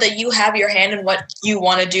 The more that you have your hand in what you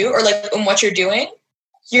want to do, or like in what you're doing,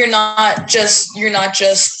 you're not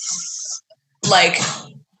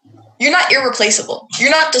irreplaceable.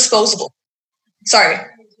 You're not disposable. Sorry,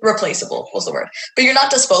 replaceable was the word. But you're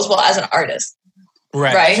not disposable as an artist.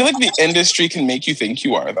 Right. I feel like the industry can make you think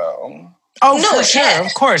you are, though. Oh, no, for sure,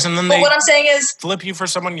 of course. And then what I'm saying is, flip you for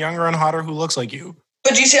someone younger and hotter who looks like you.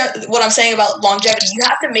 But you see what I'm saying about longevity? You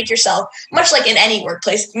have to make yourself, much like in any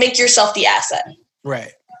workplace, make yourself the asset.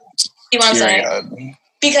 Right. You know what I'm saying?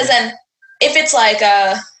 Because then, if it's like,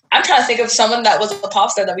 I'm trying to think of someone that was a pop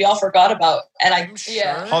star that we all forgot about, and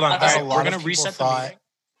Hold on, we're gonna reset the thought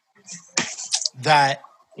that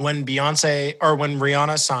when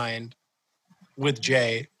Rihanna signed with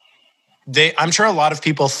Jay, I'm sure a lot of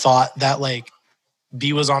people thought that like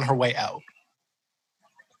B was on her way out.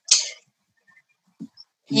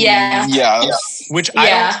 Yeah. Yes. Which I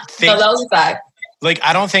don't think. No, that was a fact. Like,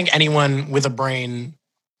 I don't think anyone with a brain,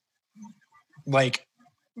 like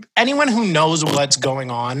anyone who knows what's going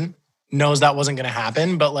on, knows that wasn't going to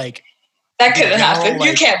happen. But like, that couldn't happen.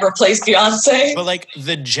 Like, you can't replace Beyonce. But like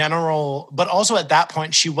but also at that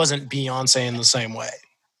point, she wasn't Beyonce in the same way.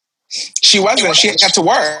 She wasn't. She had to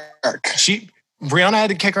work. Rihanna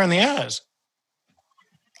had to kick her in the ass.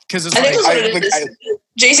 Because it's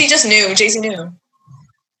Jay-Z just knew. Jay-Z knew.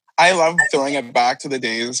 I love throwing it back to the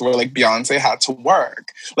days where like Beyonce had to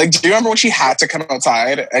work. Like, do you remember when she had to come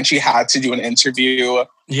outside and she had to do an interview?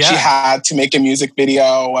 Yeah. She had to make a music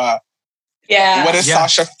video. What is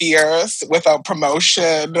Sasha Fierce without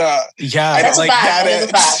promotion? I that's don't get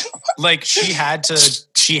it. Like she had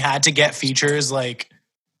to get features. Like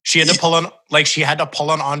she had to pull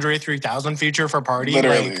an Andre 3000 feature for Party.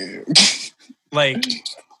 Literally. Like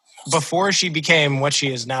before she became what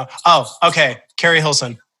she is now. Oh, okay. Carrie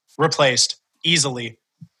Hilson. Replaced easily.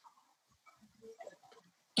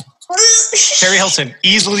 Carrie Hilson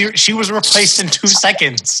easily. She was replaced in 2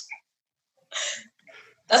 seconds.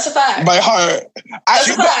 That's a fact. My heart. That's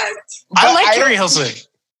a fact. I like Carrie Hilson,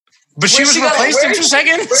 but she was replaced in 2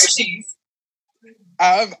 seconds. Where is she?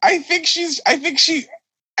 I think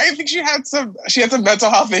she had some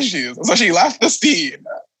mental health issues, so she left the scene.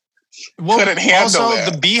 Well, couldn't handle also, it.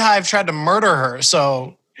 The Beehive tried to murder her,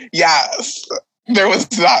 so yes. There was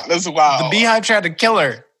that as well. The Beehive tried to kill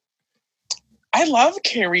her. I love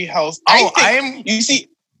Carrie Hilson. I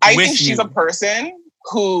think she's a person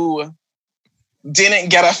who didn't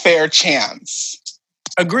get a fair chance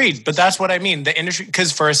Agreed, but that's what I mean. The industry,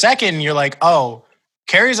 because for a second you're like, oh,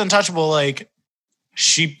 Carrie's untouchable. Like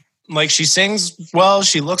she sings well.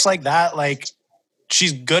 She looks like that. Like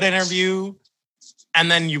she's good interview. And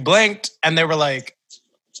then you blinked, and they were like,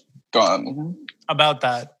 gone about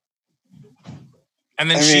that. And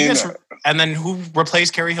then and then who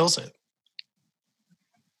replaced Carrie Hilson?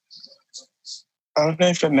 I don't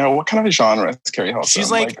even know what kind of genre is Carrie Hilson.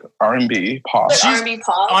 She's like R&B pop. Like R&B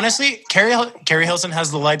pop. Honestly, Carrie Hilson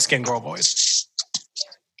has the light skinned girl voice.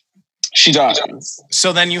 She does.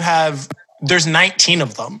 So then there's 19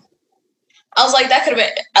 of them. I was like, that could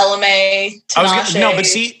have been LMA, Tinashe. No, but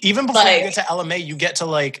see, even before you get to LMA, you get to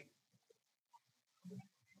like,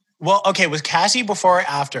 well, okay, was Cassie before or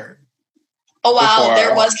after? Oh, wow, Before.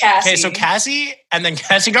 there was Cassie. Okay, so Cassie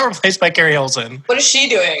got replaced by Carrie Hilson. What is she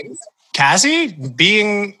doing? Cassie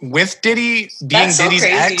being with Diddy, being That's so Diddy's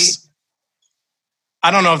crazy. ex.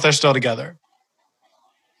 I don't know if they're still together.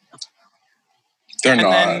 They're And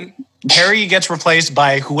not. then Carrie gets replaced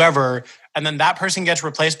by whoever, and then that person gets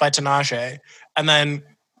replaced by Tinashe, and then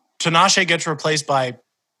Tinashe gets replaced by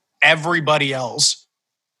everybody else.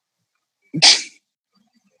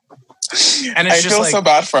 And it's I just feel like, so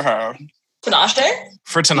bad for her. Tinashe?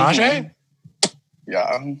 for Tinashe,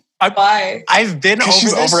 Yeah. Why? I've been over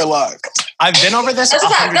She's this. overlooked. I've been over this That's a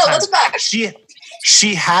fact. 100 No, times. that's a fact.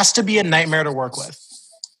 She has to be a nightmare to work with,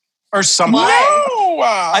 or someone.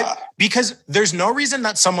 Why? No. Because there's no reason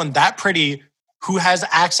that someone that pretty who has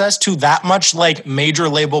access to that much like major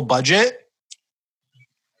label budget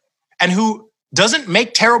and who doesn't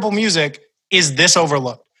make terrible music is this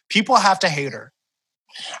overlooked. People have to hate her.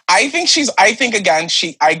 I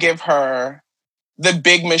give her the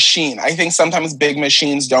big machine. I think sometimes big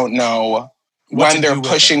machines don't know What to when they're do with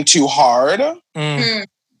pushing too hard Mm.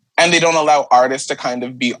 and they don't allow artists to kind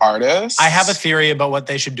of be artists. I have a theory about what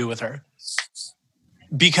they should do with her.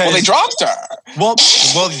 Because Well, they dropped her. well,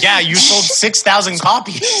 yeah, you sold 6,000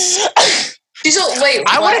 copies. She's a, wait,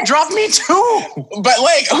 I would what? have dropped me too. But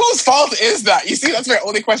like, whose fault is that? You see, that's my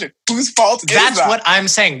only question. Whose fault is That's that? what I'm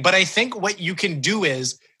saying. But I think what you can do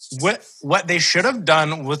is what they should have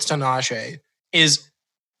done with Tinashe is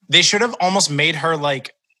they should have almost made her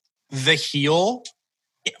like the heel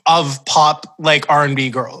of pop like R&B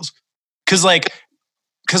girls. Cause like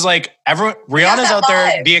everyone Rihanna's that out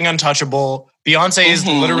there vibe. being untouchable. Beyonce is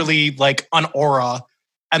Mhm. literally like an aura.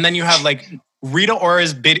 And then you have like Rita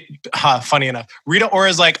Ora's funny enough. Rita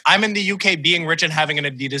Ora's like, I'm in the UK being rich and having an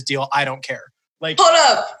Adidas deal. I don't care. Like, Hold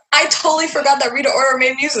up. I totally forgot that Rita Ora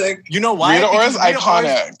made music. you know why? Rita Ora's Because Rita Ora's-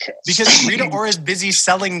 iconic. because Rita Ora is busy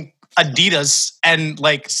selling Adidas and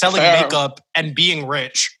like selling Fair. makeup and being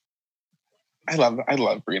rich. I love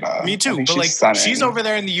Rita. Me I too. think But she's like stunning. she's over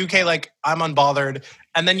there in the UK, like I'm unbothered.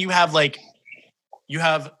 And then you have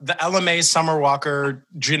the LMA Summer Walker,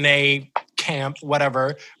 Janae Camp,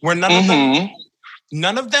 whatever, where none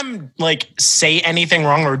of them like say anything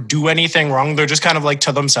wrong or do anything wrong. They're just kind of like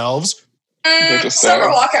to themselves. They're just Summer there.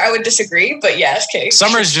 Walker, I would disagree, but yes, Kate.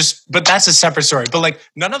 Summer's just, but that's a separate story. But like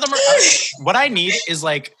none of them are. What I need is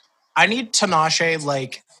like, I need Tinashe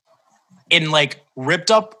like in like ripped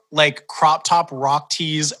up like crop top rock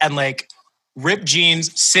tees and like ripped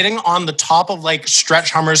jeans, sitting on the top of like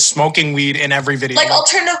stretch Hummers, smoking weed in every video. Like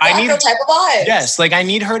alternative I black need- girl type of vibe. Yes, like I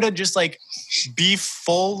need her to just like be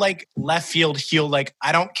full like left field heel. Like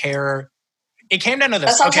I don't care. It came down to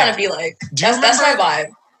this. That's what I'm Okay, trying to be like. Do you That's my remember-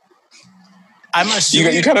 vibe. I'm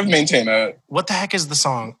assuming. You kind of maintain it. What the heck is the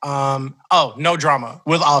song? No Drama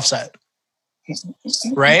with Offset.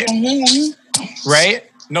 Right? Right?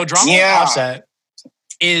 No Drama Yeah. with Offset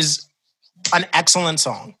is an excellent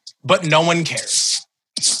song, but no one cares.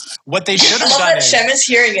 What they should I have love done that is Shem is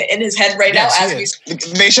hearing it in his head right Yes, now he as we is. speak.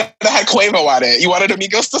 They should have had Quavo at it. You wanted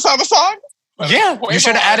Amigos to sing the song? yeah, Quavo. you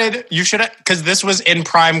should have added. You should have because this was in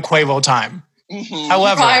prime Quavo time. Mhm.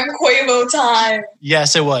 However, Prime Quavo time.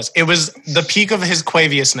 yes, it was. It was the peak of his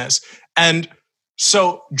Quaviousness, and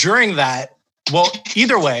so during that, well,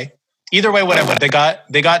 either way, whatever they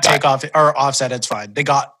got Takeoff or Offset. It's fine. They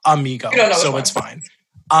got Amigo, You don't know so which it's fine.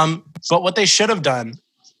 But what they should have done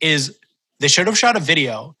is they should have shot a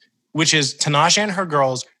video, which is Tinashe and her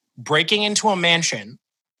girls breaking into a mansion,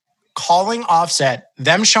 calling Offset,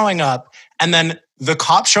 them showing up, and then the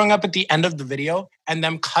cops showing up at the end of the video and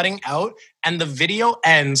them cutting out. And the video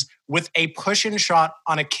ends with a push-in shot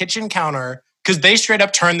on a kitchen counter because they straight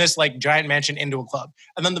up turned this like giant mansion into a club.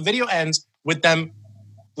 And then the video ends with them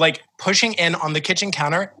like pushing in on the kitchen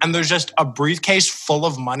counter and there's just a briefcase full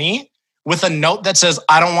of money with a note that says,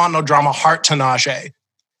 I don't want no drama, heart Tinashe.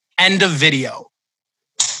 End of video.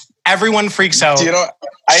 Everyone freaks out. Do you know?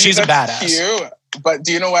 She's think a that's badass. Cute. But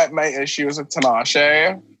do you know what my issue is with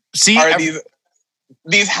Tinashe? See, Are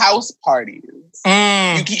these house parties?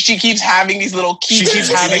 She keeps having these little she keeps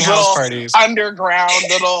having house parties, underground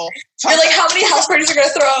little. You're like, how many house parties are gonna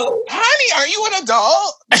throw? Honey, are you an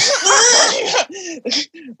adult?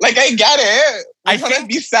 Like, I get it. We're trying to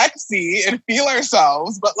be sexy and feel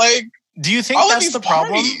ourselves, but like, do you think that's the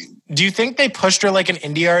problem? Do you think they pushed her like an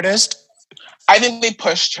indie artist? I think they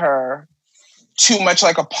pushed her too much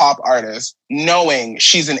like a pop artist, knowing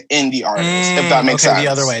she's an indie artist, if that makes sense. The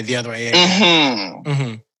other way.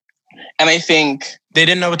 Yeah. And I think they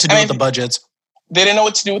didn't know what to do with the budgets. They didn't know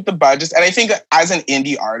what to do with the budgets. And I think that as an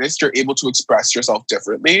indie artist, you're able to express yourself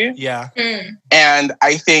differently. Yeah. And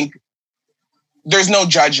I think there's no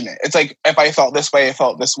judgment. It's like, if I felt this way, I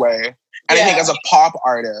felt this way. And I think as a pop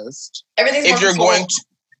artist, everything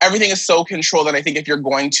is so controlled. And I think if you're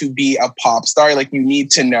going to be a pop star, like, you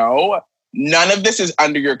need to know none of this is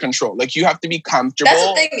under your control. Like, you have to be comfortable. That's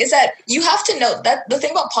the thing, is that you have to know that the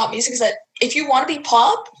thing about pop music is that if you want to be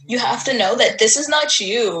pop, you have to know that this is not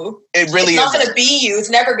you. It really it's not going to be you. It's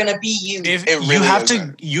never going to be you.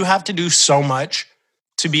 You have to do so much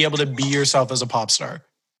to be able to be yourself as a pop star.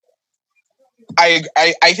 I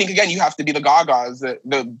think, again, you have to be the Gagas,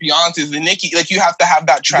 the Beyoncés, the Nicki. Like, you have to have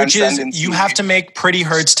that transcendence. You have to make Pretty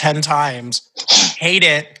Hurts 10 times,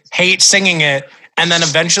 hate singing it, and then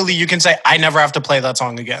eventually you can say, I never have to play that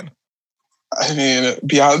song again. I mean,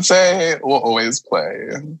 Beyonce will always play.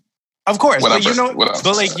 Of course, whatever,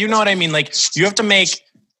 but you know what I mean? Like, you have to make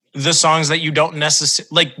the songs that you don't necessarily,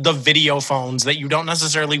 like the video phones that you don't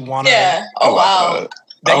necessarily want to. Yeah. Oh, wow.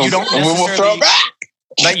 That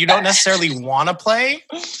you don't necessarily want to play.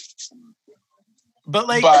 But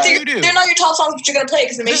like, you do. They're not your top songs, but you're going to play it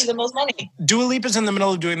because it makes you the most money. Dua Lipa's in the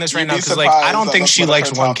middle of doing this right now because, like, I don't think she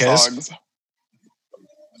likes One Kiss. Songs.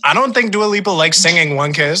 I don't think Dua Lipa likes singing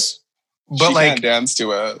One Kiss. But she like, can't dance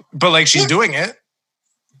to it. But like, she's doing it.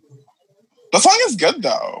 The song is good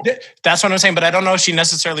though. That's what I'm saying. But I don't know if she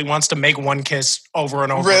necessarily wants to make One Kiss over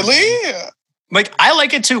and over. Really? Again. Like, I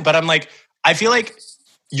like it too, but I'm like, I feel like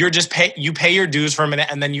you're just you pay your dues for a minute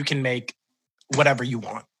and then you can make whatever you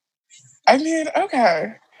want. I mean,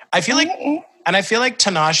 okay. I feel like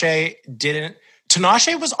Tinashe didn't.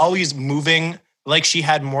 Tinashe was always moving like she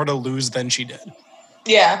had more to lose than she did.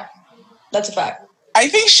 Yeah, that's a fact. I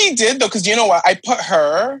think she did though, because you know what? I put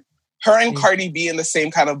her and Cardi B in the same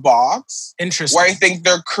kind of box. Interesting. Where I think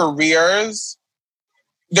their careers,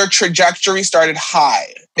 their trajectory started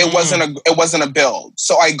high. It wasn't a build.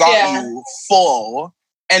 So I got you full,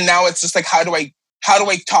 and now it's just like, how do I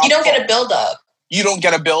top? You don't get a build up. You don't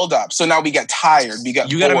get a build up. So now we get tired. We get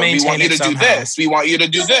bored. We want you to do this. We want you to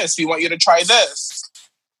do this. We want you to try this.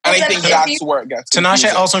 And I think that's where it gets confusing.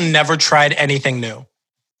 Tinashe also never tried anything new.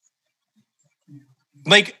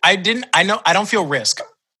 Like, I don't feel risk.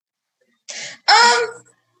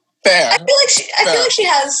 Fair. I feel like she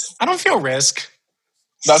has. I don't feel risk.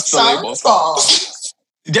 That's the label.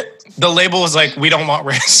 The label is like, we don't want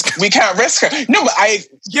risk. We can't risk her. No, but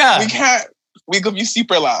we can't. We could be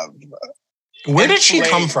super loud. Where did she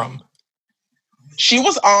come from? She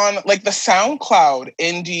was on like the SoundCloud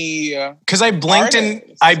indie. Because I blinked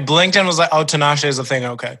and was like, oh, Tinashe is a thing.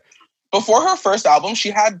 Okay. Before her first album,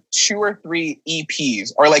 she had 2 or 3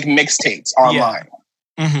 EPs or like mixtapes online.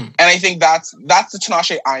 Yeah. Mm-hmm. And I think that's the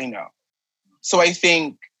Tinashe I know. So I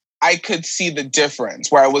think I could see the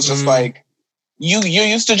difference where I was just like, you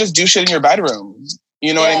used to just do shit in your bedroom.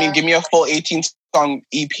 You know what I mean? Give me a full 18-song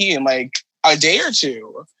EP in like a day or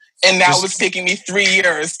two. And now it's taking me 3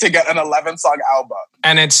 years to get an 11-song album.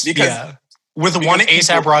 And it's with one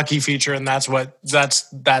A$AP Rocky feature, and that's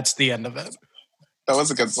the end of it. That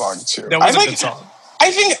was a good song too. That was a good song.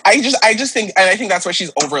 I just think, and I think that's why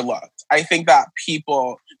she's overlooked. I think that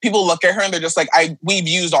people look at her and they're just like, we've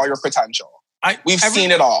used all your potential. We've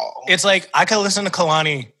seen it all. It's like, I could listen to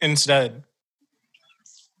Kalani instead.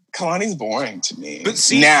 Kalani's boring to me. But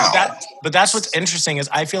see, now. But that's what's interesting is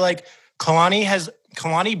I feel like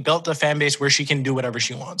Kalani built a fan base where she can do whatever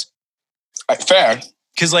she wants. Fair.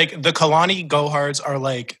 Because like the Kalani go-hards are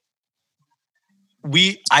like,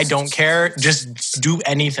 I don't care, just do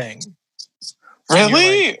anything.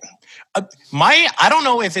 Really? Like, I don't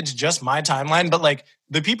know if it's just my timeline, but like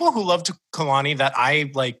the people who love Kalani that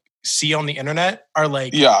I like see on the internet are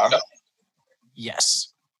like,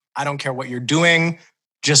 yes, I don't care what you're doing,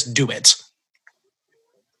 just do it.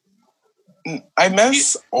 I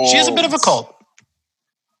miss. She has a bit of a cult.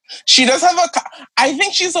 She does have I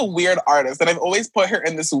think she's a weird artist, and I've always put her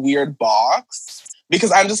in this weird box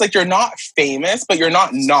because I'm just like, you're not famous, but you're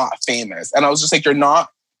not famous, and I was just like, you're not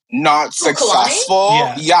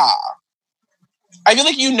successful. Yeah. I feel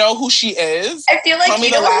like you know who she is. I feel like Tell me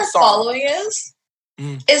you the know what her last song. following is?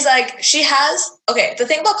 Is like she has the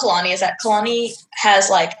thing about Kalani is that Kalani has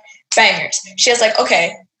like bangers. She has like,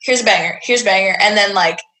 okay, here's a banger, and then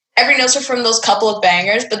like everyone knows her from those couple of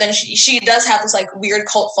bangers, but then she does have this like weird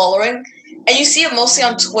cult following. And you see it mostly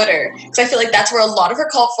on Twitter. Because I feel like that's where a lot of her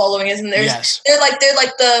cult following is. And they're like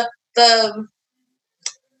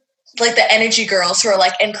the energy girls who are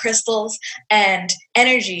like in crystals and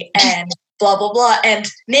energy and blah blah blah and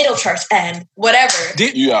natal charts and whatever.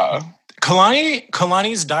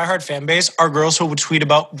 Kalani's diehard fan base are girls who would tweet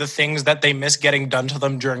about the things that they miss getting done to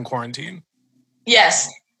them during quarantine. Yes.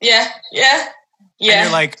 Yeah. And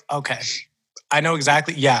you're like, okay, I know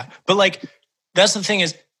exactly. Yeah. But like, that's the thing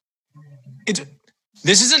is,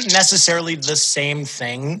 this isn't necessarily the same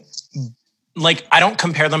thing. Like, I don't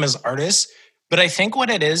compare them as artists, but I think what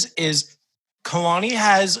it is Kalani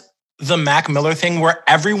has the Mac Miller thing where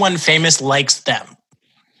everyone famous likes them.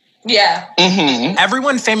 Yeah. Mm-hmm.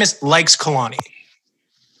 Everyone famous likes Kalani.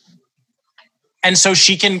 And so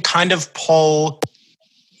she can kind of pull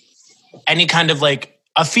any kind of like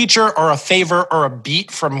a feature or a favor or a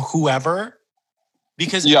beat from whoever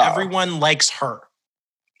because everyone likes her.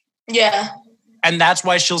 Yeah. And that's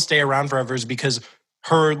why she'll stay around forever is because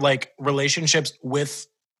her like relationships with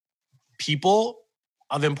people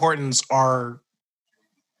of importance are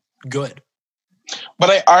good.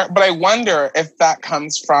 But I wonder if that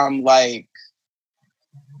comes from like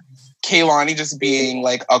Kehlani just being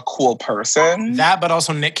like a cool person. That, but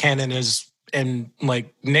also Nick Cannon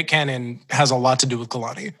Nick Cannon has a lot to do with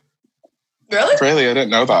Kalani. Really? Really? I didn't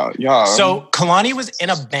know that. Yeah. So Kalani was in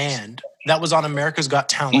a band that was on America's Got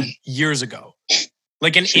Talent years ago.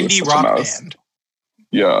 Like an indie rock band.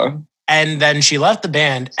 Yeah. And then she left the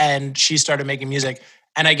band and she started making music.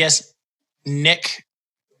 And I guess Nick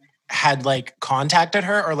had like contacted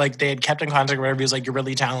her or like they had kept in contact with her. He was like, you're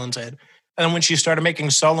really talented. And then when she started making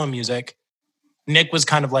solo music, Nick was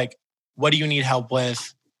kind of like, what do you need help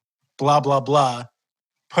with? Blah, blah, blah.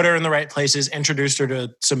 Put her in the right places, introduced her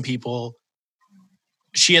to some people.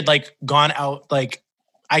 She had like gone out, like,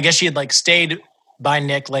 I guess she had like stayed by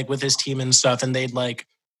Nick, like with his team and stuff. And they'd like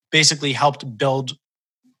basically helped build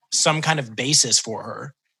some kind of basis for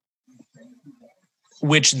her,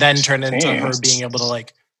 which then turned into her being able to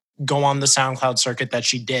like go on the SoundCloud circuit that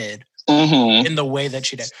she did in the way that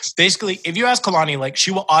she did. Basically, if you ask Kalani, like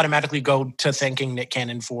she will automatically go to thanking Nick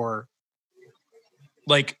Cannon for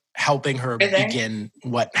like helping her begin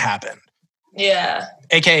what happened. Yeah.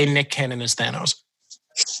 AKA Nick Cannon is Thanos.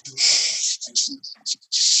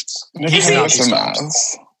 Nick Cannon is a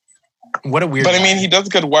mess. What a weird But guy. I mean, he does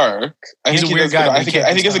good work. He's a weird guy. I think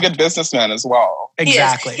he's a good businessman as well.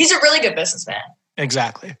 Exactly. He's a really good businessman.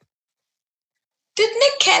 Exactly. Did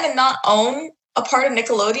Nick Cannon not own a part of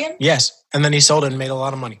Nickelodeon? Yes. And then he sold it and made a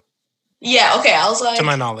lot of money. Yeah, okay. I was like... To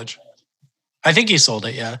my knowledge. I think he sold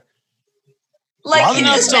it, yeah. Like, Wild 'N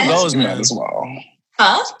Out still goes, man. As well.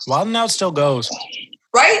 Huh? Wild 'N Out still goes.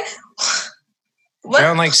 Right? They're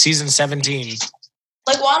on like season 17.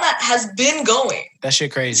 Like, Wild 'N Out has been going. That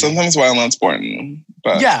shit crazy. Sometimes Wild 'N Out's boring.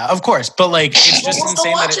 But yeah, of course. But like, it's just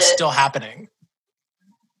insane that it's still happening.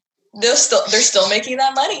 They're still making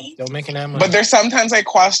that money. Still making that money. But there's sometimes I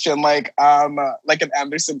question like an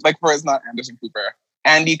Anderson, like for it's not Anderson Cooper,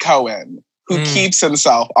 Andy Cohen, who keeps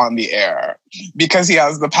himself on the air because he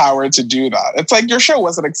has the power to do that. It's like your show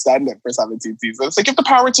wasn't extended for 17 seasons. It's like you have the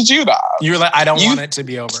power to do that. You're like, I don't want it to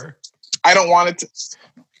be over. I don't want it to.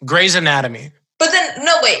 Grey's Anatomy. But then,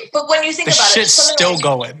 no, wait. But when you think the about it, shit's still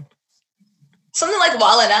going. Something like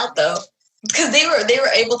Wild 'N Out, though, because they were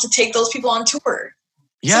able to take those people on tour.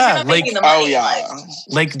 Yeah, so like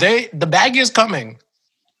like the bag is coming.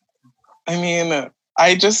 I mean,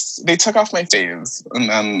 they took off my faves, and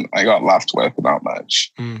then I got left with not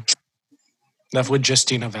much. Left with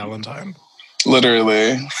Justina Valentine.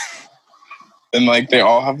 Literally. And like they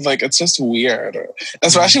all have like it's just weird,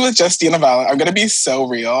 especially with Justina Valentine. I'm gonna be so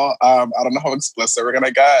real. I don't know how explicit we're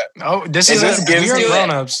gonna get. Oh, this is we are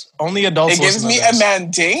grown-ups. Only adults. It gives me a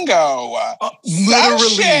mandingo. Literally.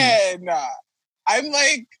 Session. I'm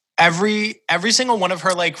like every single one of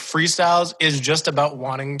her like freestyles is just about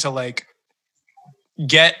wanting to like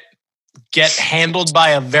get handled by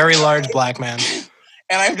a very large black man.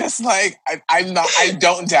 And I'm just like, I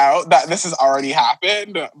don't doubt that this has already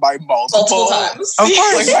happened by multiple times. Of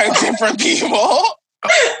course. Like by different people.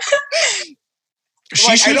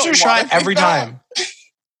 She shoots her shot every time.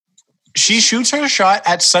 She shoots her shot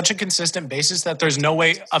at such a consistent basis that there's no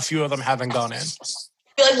way a few of them haven't gone in.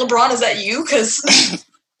 I feel like, LeBron, is that you? Because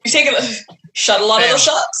you're taking shot a lot of those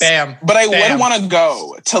shots. Bam. But I would want to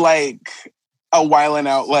go to like a Wild 'N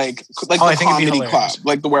Out like Oh, the I think it'd be comedy club, hilarious.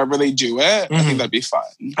 like wherever they do it. I Mhm. think that'd be fun.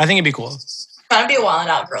 I think it'd be cool. Trying to be a Wild 'N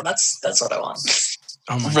Out girl. That's what I want.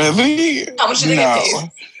 Oh my god. Really? How much do they get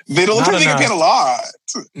paid? They don't look Not like they get enough. paid a lot.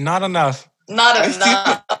 Not enough. Not I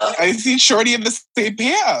enough. I see Shorty in the same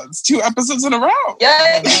pants 2 episodes in a row.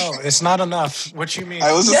 Yikes. No, it's not enough. What you mean?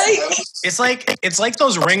 I was just Yikes. It's like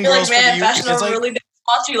those ring You're girls like, man, from the Fashion it's Nova like really didn't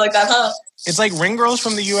sponsor you like that, huh? it's like ring girls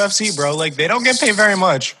from the UFC, bro. Like they don't get paid very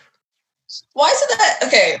much. Why is it that?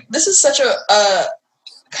 Okay, this is such a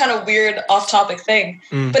kind of weird off-topic thing,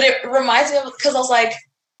 Mm. but it reminds me of because I was like,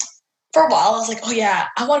 for a while, I was like, oh yeah,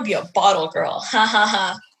 I want to be a bottle girl, ha ha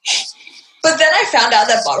ha. But then I found out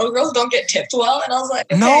that bottle girls don't get tipped well, and I was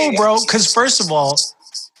like, okay, No, bro. Because first of all,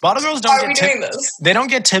 bottle girls Why don't are we get doing tipped. this? They don't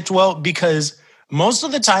get tipped well because most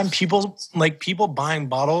of the time, people buying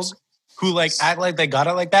bottles who like act like they got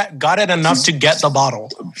it like that got it enough to get the bottle.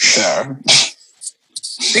 there.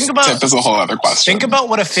 Think about Tip is a whole other question. think about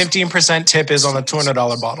what a 15% tip is on a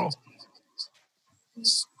 $200 bottle.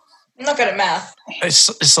 I'm not good at math. It's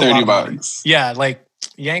a 30 lot of money. bucks. Yeah, like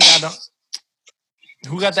you ain't got no.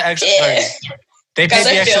 Who got the extra Yeah. 30? They Guys, paid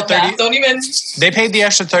the I extra failed 30. math. Don't even. They paid the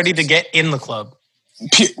extra 30 to get in the club.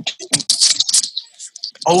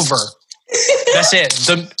 Over. That's it.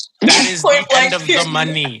 That is Point the end blank of the period.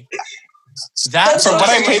 money. That's For what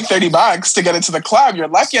I what paid $30 to get into the club, you're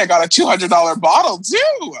lucky I got a $200 bottle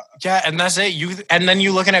too. yeah, and that's it. And then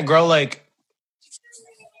you looking at girl like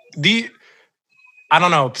I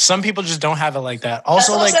don't know. Some people just don't have it like that. That's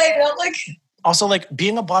Also, what like I'm saying. I'm like, also like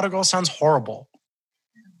being a bottle girl sounds horrible.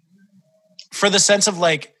 For the sense of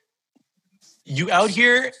like you out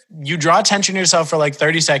here, you draw attention to yourself for like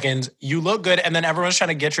 30 seconds, you look good, and then everyone's trying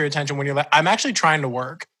to get your attention when you're like, I'm actually trying to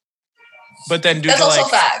work. But then dudes that's are also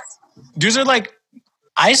like, fact. dudes are like,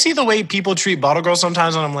 I see the way people treat bottle girls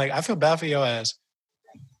sometimes, and I'm like, I feel bad for your ass.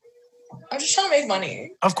 I'm just trying to make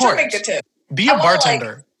money. Of Trying course. to make good tips. Be I a wanna, like,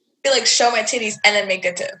 bartender. Be like, show my titties and then make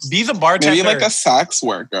good tips. Be the bartender. Maybe like a sex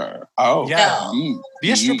worker. Oh. Yeah. Mm.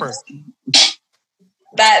 Be a stripper.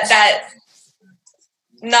 That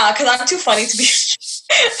nah, because I'm too funny to be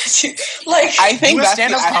like. I think Do a that's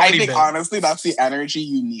stand-up I comedy think bit. honestly that's the energy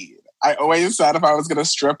you need. I always said if I was gonna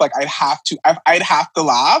strip, like I'd have to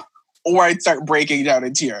laugh or I'd start breaking down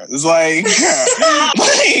in tears. Like,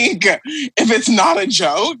 like if it's not a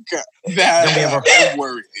joke, then we have I'm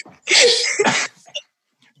worried.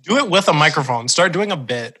 Do it with a microphone. Start doing a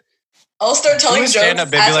bit. I'll start telling Do a jokes. stand-up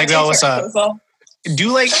bit, be as like, we "Yo, take what's up?" turns, so.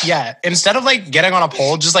 Do like, yeah, instead of like getting on a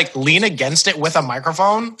pole, just like lean against it with a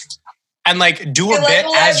microphone and like do a Be bit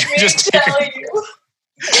like, as let you're me just tell you.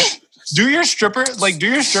 do your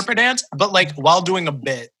stripper dance, but like while doing a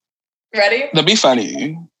bit. Ready? That'd be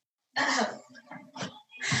funny.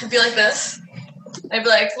 It'd be like this. I'd be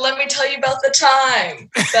like, let me tell you about the time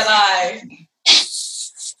that I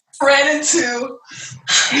ran into.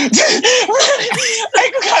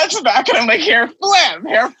 I cut back and I'm like, hair flip.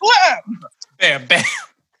 Bam, bam.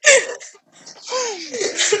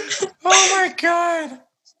 Oh my god.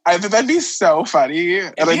 I think that'd be so funny.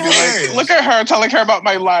 And I'd be hilarious. like, look at her telling her about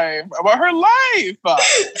my life, about her life.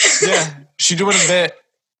 Yeah, she doing a bit.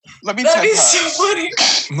 Let me That'd tip be her. so funny.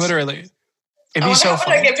 Literally. I It'd be wonder so how much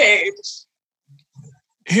I funny. get paid.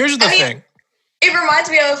 Here's the I mean- thing. It reminds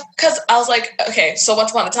me of, because I was like, okay, so once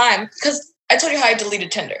upon a time, because I told you how I deleted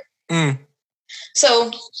Tinder. Mm. So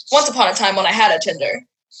once upon a time when I had a Tinder,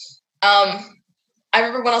 I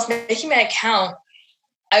remember when I was making my account,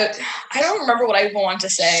 I don't remember what I even wanted to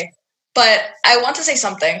say, but I want to say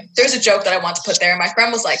something. There's a joke that I want to put there. And my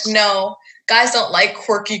friend was like, no, guys don't like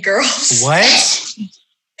quirky girls. What?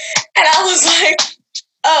 And I was like,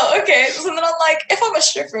 oh, okay. So then I'm like, if I'm a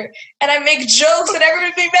stripper and I make jokes and everyone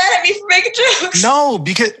would be mad at me for making jokes. No,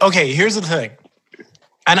 because okay, here's the thing.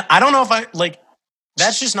 And I don't know if I like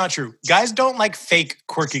that's just not true. Guys don't like fake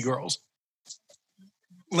quirky girls.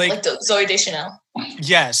 Like Zoe Deschanel.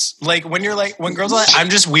 Yes. Like when girls are like, I'm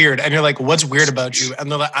just weird. And you're like, what's weird about you? And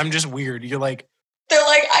they're like, I'm just weird. You're like, They're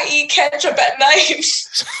like, I eat ketchup at night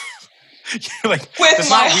you're like, with that's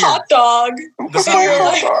my not weird. hot dog. That's Oh not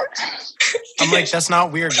my weird. God. I'm like, that's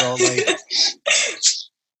not weird, girl.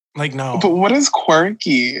 Like no. But what is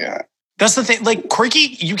quirky? That's the thing. Like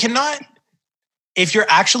quirky, you cannot if you're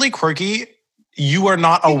actually quirky, you are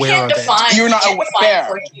not You aware can't of define. it. You're not you can't aware.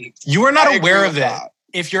 define quirky. You are not I agree aware with of it that.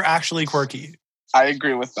 if you're actually quirky. I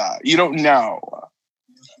agree with that. You don't know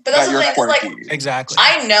But that's that the you're thing. 'Cause, quirky. like, Exactly.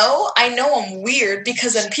 I know I'm weird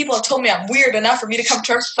because then people have told me I'm weird enough for me to come to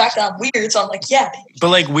terms with the fact that I'm weird. So I'm like, yeah, But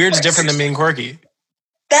like weird's different than being quirky.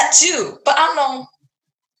 that too. But I don't know.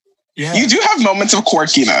 Yeah. You do have moments of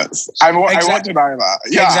quirkiness. I won't deny that.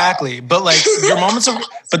 Yeah. Exactly. But like your moments of,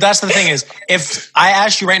 but that's the thing is, if I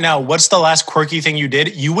asked you right now, what's the last quirky thing you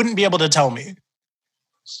did? You wouldn't be able to tell me.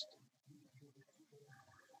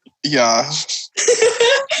 Yeah.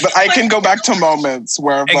 But I can go back to moments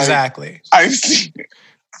where Exactly. I've seen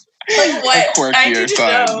Like what? a I quirkier need to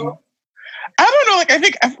side. know. I don't know. Like I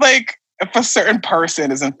think if a certain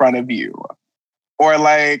person is in front of you, or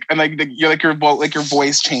your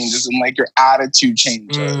voice changes and like your attitude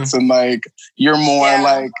changes and like you're more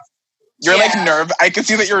like you're like nervous. I can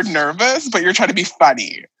see that you're nervous, but you're trying to be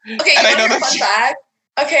funny. Okay, and you want to hear a fun fact?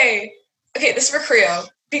 Okay, this is for Creo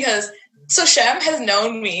because so Shem has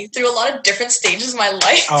known me through a lot of different stages of my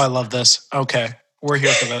life. Oh, I love this. Okay, we're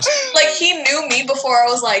here for this. Like he knew me before I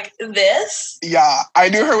was like this. Yeah, I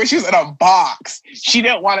knew her when she was in a box. She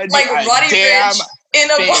didn't want to do like a Roddy damn Rich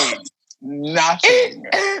in a thing. box. Nothing.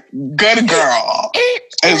 Good girl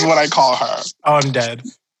is what I call her. Oh, I'm dead.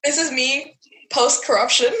 This is me post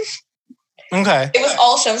corruption. Okay. It was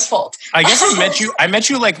all Shem's fault. I guess I met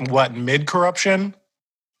you like what, mid corruption?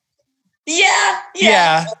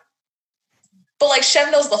 Yeah. But like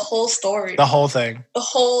Shem knows the whole story. The whole thing. The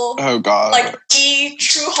whole Oh God. like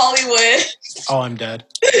true Hollywood. Oh, I'm dead.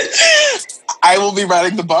 I will be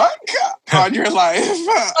writing the book on your life.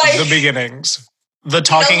 Like, The beginnings. The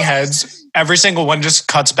talking heads. Every single one just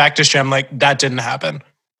cuts back to Shem like that didn't happen.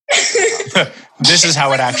 This is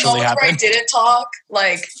how it actually where I happened. didn't talk.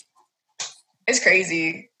 Like it's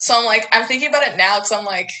crazy. So I'm thinking about it now because I'm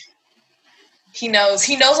like, he knows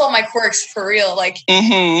all my quirks for real. Like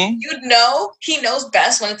you'd know he knows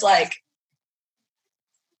best when it's like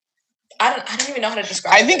I don't even know how to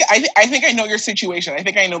describe it. I think I know your situation. I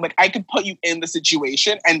think I know like I could put you in the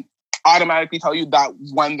situation and automatically tell you that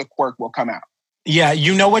when the quirk will come out. Yeah,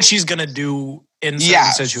 you know what she's gonna do in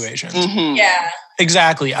certain situations. Mm-hmm. Yeah.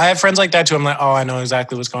 Exactly. I have friends like that too. I'm like, oh, I know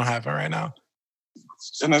exactly what's gonna happen right now.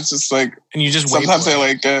 And it's just like, and you just sometimes I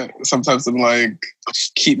like it. Sometimes I'm like,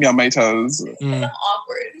 keep me on my toes. I'm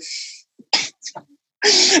awkward.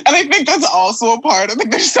 And I think that's also a part. I think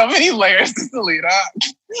there's so many layers to Selena,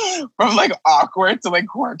 from like awkward to like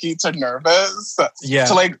quirky to nervous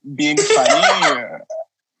to like being funny.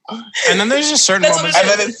 And then there's just certain moments. And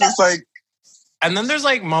then it's just like. And then there's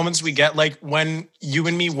like moments we get like when you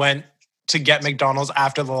and me went to get McDonald's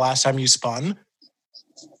after the last time you spun.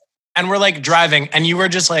 And we're like driving and you were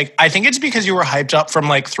just like, I think it's because you were hyped up from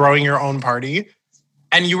like throwing your own party.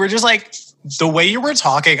 And you were just like, the way you were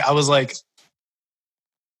talking, I was like,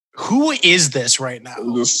 who is this right now?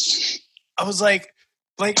 I was like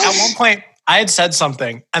at one point I had said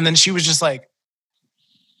something and then she was just like,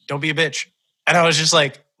 don't be a bitch. And I was just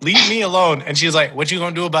like, leave me alone. And she was like, what you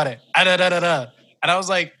gonna do about it? And I was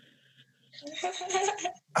like,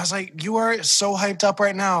 you are so hyped up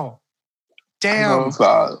right now. Damn.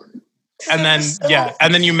 And then,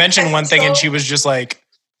 and then you mentioned one thing and she was just like.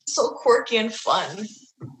 So quirky and fun.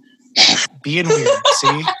 Being weird,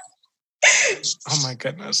 see? Oh my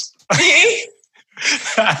goodness. The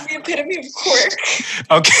epitome of quirk.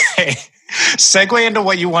 Okay. Segue into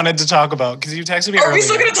what you wanted to talk about because you texted me earlier. Are we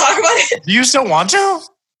still going to talk about it? Do you still want to?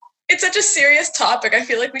 It's such a serious topic. I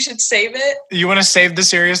feel like we should save it. You want to save the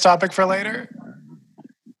serious topic for later?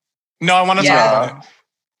 No, I want to talk about it.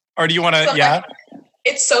 Or do you want to, Like,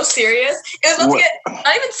 it's so serious. It was about to get,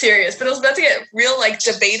 not even serious, but it was about to get real, like,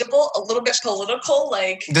 debatable, a little bit political,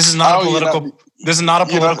 like... This is not a political... This is not a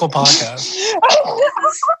political podcast.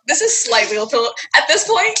 This is slightly political. At this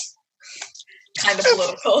point, kind of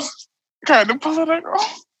political. Kind of political.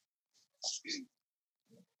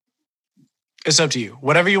 It's up to you.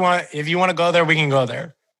 Whatever you want. If you want to go there, we can go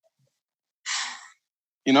there.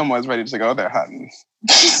 You know I'm always ready to go there, Hutton.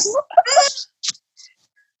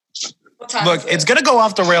 Look, it's going to go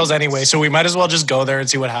off the rails anyway, so we might as well just go there and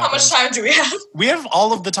see what happens. How much time do we have? We have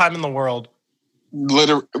all of the time in the world.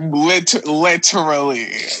 Literally.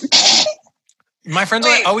 My friends are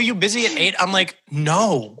like, oh, are you busy at 8? I'm like,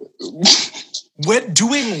 no. What?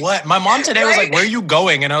 Doing what? My mom today was like, where are you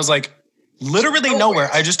going? And I was like, literally nowhere.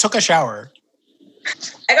 I just took a shower.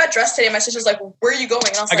 I got dressed today. My sister's like, where are you going?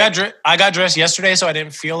 And I was I got dressed yesterday, so I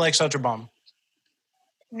didn't feel like such a bum.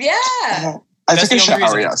 Yeah. I took a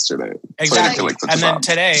shower yesterday. Exactly. So and then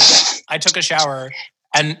today, I took a shower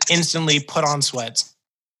and instantly put on sweats.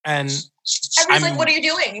 And everyone's like, what are you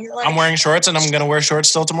doing? Like, I'm wearing shorts and I'm going to wear shorts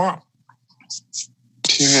still tomorrow.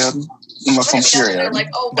 Period. Unless I'm period. They're like,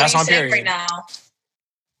 oh, what are you saying right now?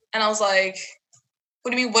 And I was like,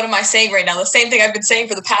 what do you mean, what am I saying right now? The same thing I've been saying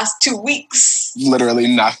for the past 2 weeks. Literally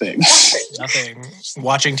nothing. Nothing.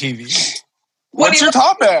 Watching TV. What's your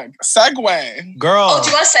topic? Segue. Girl. Oh, do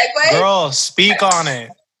you want to segue? Girl, speak on it.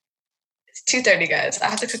 It's 2:30, guys. I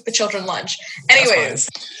have to cook the children lunch. That's Anyways,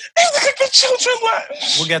 The children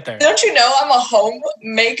lunch. We'll get there. don't you know I'm a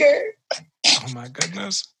homemaker? Oh my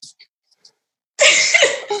goodness.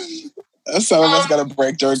 Some of us got a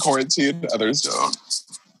break during quarantine, others don't.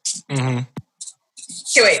 Mm-hmm.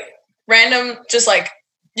 Okay, wait. Random, just like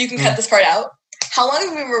you can cut this part out. How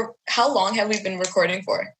long have we been recording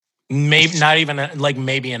for? Maybe not even like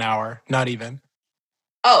maybe an hour. Not even.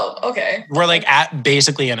 Oh, okay. We're like at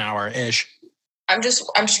basically an hour ish. I'm just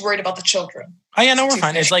worried about the children. Oh yeah, no, we're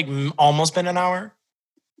fine. It's like almost been an hour.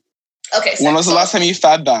 Okay. When was the last time you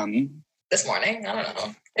fed them? This morning. I don't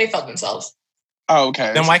know. They fed themselves. Oh,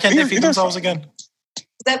 okay. Then why can't they feed themselves again?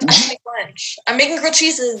 I make lunch. I'm making grilled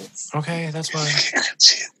cheeses. Okay, that's fine.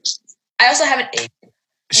 I also haven't eaten.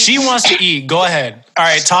 She wants to eat. Go ahead. All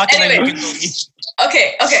right, talk and then Anyway. you can go eat.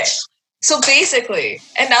 Okay. So basically,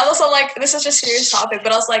 and now that I'm like, this is a serious topic,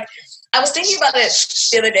 but I was thinking about it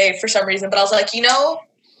the other day for some reason, but I was like,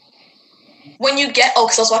 when you get,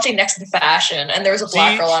 because I was watching Next in Fashion, and there was a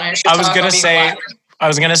black girl on it. And she I was talking gonna about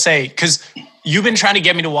being say, because you've been trying to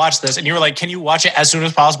get me to watch this, and you were like, "Can you watch it as soon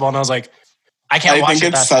as possible?" And I was like, "I can't watch it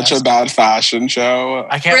think that it's such fast. a bad fashion show.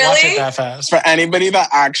 I can't watch Really? it that fast." For anybody that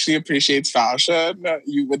actually appreciates fashion,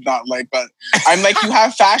 you would not like. But I'm like, you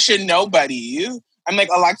have fashion nobodies. I'm like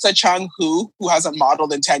Alexa Chung, who hasn't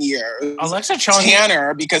modeled in 10 years. Alexa Chung.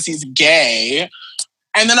 Tanner, because he's gay.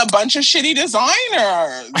 And then a bunch of shitty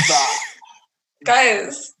designers.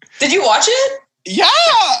 Guys, did you watch it? Yeah.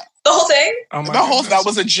 The whole thing? Oh my That goodness.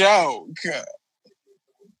 was a joke.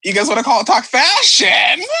 You guys want to call it talk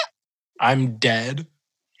fashion? I'm dead.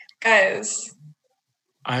 Guys,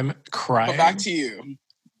 I'm crying. But back to you.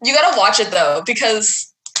 you gotta watch it though,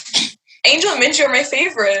 because Angel and Minji are my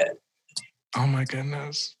favorite. Oh my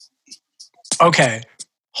goodness. Okay,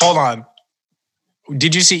 hold on.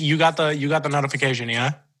 Did you see? You got the notification?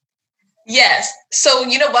 Yeah. Yes. So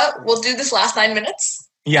you know what? We'll do this last 9 minutes.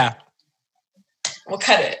 Yeah. We'll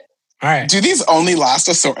cut it. All right. Do these only last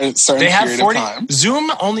a certain They have period 40. of time?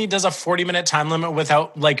 Zoom only does a 40-minute time limit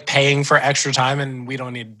without like paying for extra time, and we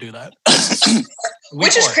don't need to do that.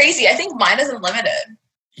 Which is crazy. I think mine is unlimited.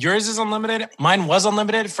 Yours is unlimited. Mine was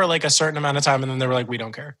unlimited for like a certain amount of time, and then they were like, "We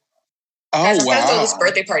don't care." Oh, Guys, I'm gonna throw this wow.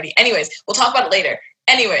 birthday party. Anyways, we'll talk about it later.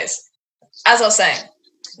 Anyways, as I was saying,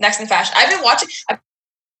 Next in Fashion. I've been watching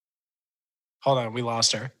Hold on, we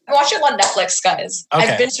lost her. it on Netflix, guys. Okay.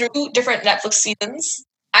 I've been through different Netflix seasons.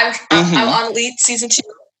 I'm Mhm. on Elite season 2.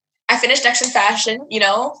 I finished Next in Fashion,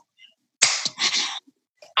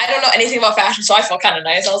 I don't know anything about fashion, so I felt kind of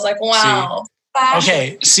nice. I was like, wow. Fashion.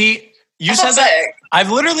 Okay, see, you I said felt that. sick. I've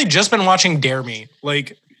literally just been watching Dare Me.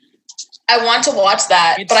 Like, I want to watch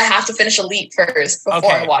that, but I have to finish Elite first before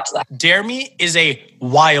Okay. I watch that. Dare Me is a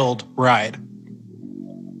wild ride.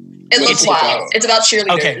 It looks It's wild. about- It's about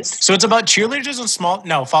cheerleaders. Okay, so it's about cheerleaders in small.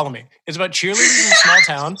 No, follow me. It's about cheerleaders in a small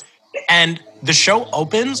town, and the show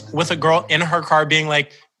opens with a girl in her car being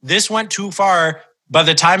like, "This went too far." By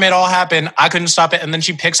the time it all happened, I couldn't stop it. And then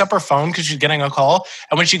she picks up her phone because she's getting a call.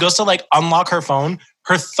 And when she goes to like unlock her phone,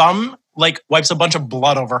 her thumb like wipes a bunch of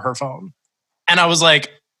blood over her phone. And I was like,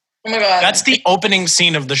 Oh my god. that's the opening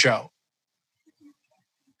scene of the show.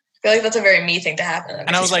 I feel like that's a very me thing to happen.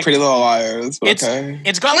 And I was like, Pretty Little Liars. It's Okay.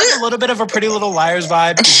 it's got like a little bit of a Pretty Little Liars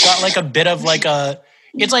vibe. It's got like a bit of like a.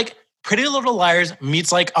 It's like Pretty Little Liars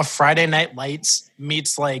meets like a Friday Night Lights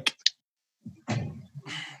meets like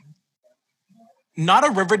not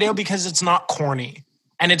a Riverdale because it's not corny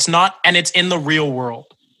and it's in the real world.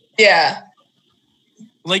 yeah.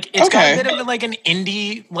 Like it's got Okay. a bit of like an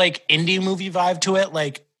indie movie vibe to it,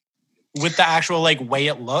 like with the actual like way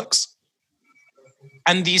it looks.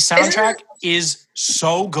 And the soundtrack is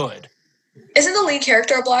so good. Isn't the lead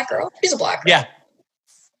character a black girl? She's a black girl. Yeah.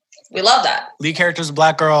 We love that. Lead character's a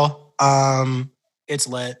black girl. It's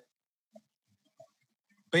lit.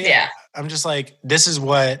 But Yeah. I'm just like, this is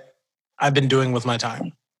what I've been doing with my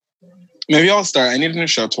time. Maybe I'll start. I need a new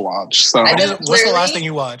show to watch. So, I What's just the last literally- thing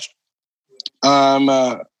you watched?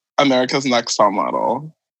 America's Next Top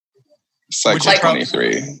Model. Cycle Which is probably-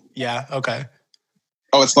 23. Yeah, okay.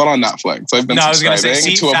 Oh, it's not on Netflix. I've been No, I was gonna say,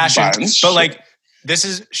 subscribing see, to a fashion. bunch. But like, this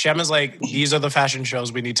is Shem is like, these are the fashion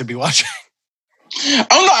shows we need to be watching. Oh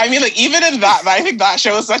no, I mean, like, even in that, I think that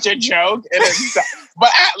show is such a joke. But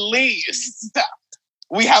at least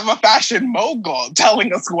we have a fashion mogul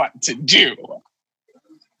telling us what to do.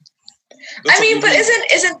 That's I what mean, we but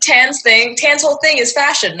need. isn't Tan's whole thing is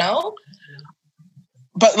fashion, no?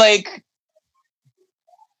 But like,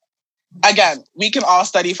 again, we can all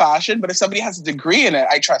study fashion, but if somebody has a degree in it,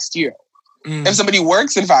 I trust you. Mm. If somebody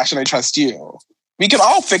works in fashion, I trust you. We can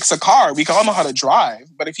all fix a car. We can all know how to drive.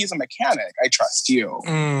 But if he's a mechanic, I trust you.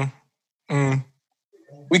 Mm. Mm.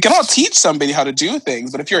 We can all teach somebody how to do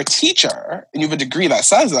things, but if you're a teacher and you have a degree that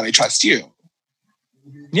says that, I trust you.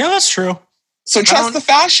 Yeah, that's true. So trust the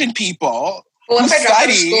fashion people. But what if I drop out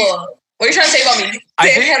of study. school? What are you trying to say about me?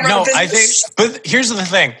 I think. But here's the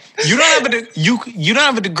thing: you don't have you don't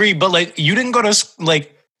have a degree, but like you didn't go to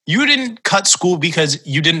like you didn't cut school because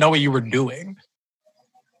you didn't know what you were doing.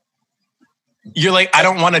 You're like, I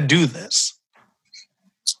don't want to do this.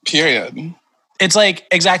 Period. It's like,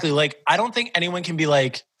 exactly. Like, I don't think anyone can be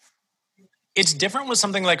like, it's different with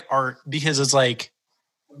something like art because it's like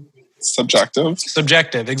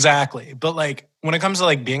subjective. Exactly. But like, when it comes to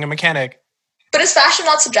like being a mechanic. But is fashion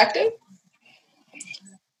not subjective?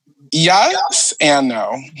 Yes and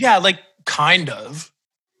no. Yeah, like kind of.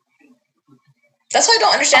 That's why I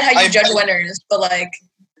don't understand how you judge winners, but like.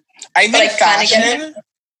 I think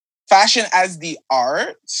fashion as the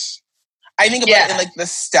art, I think about it in like the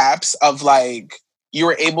steps of like you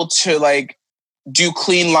were able to like do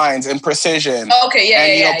clean lines and precision. Okay,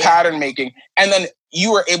 and pattern making. And then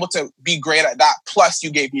you were able to be great at that. Plus you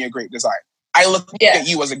gave me a great design. I look at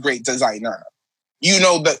you as a great designer. You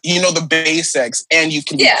know the basics and you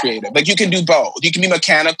can be creative. Like you can do both. You can be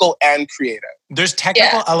mechanical and creative. There's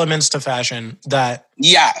technical elements to fashion that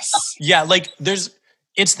Yeah, like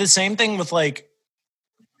it's the same thing with like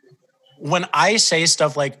when I say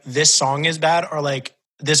stuff like this song is bad or like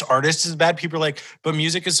this artist is bad, people are like, but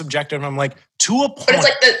music is subjective. And I'm like, to a point. But it's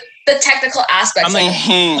like the technical aspects.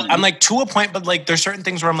 I'm like to a point, but like there's certain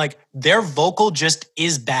things where I'm like, their vocal just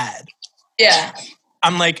is bad. Yeah.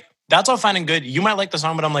 I'm like, that's all fine and good. You might like the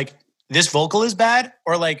song, but I'm like, this vocal is bad.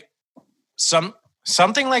 Or like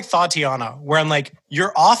something like Tatiana, where I'm like,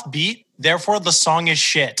 you're off beat, therefore the song is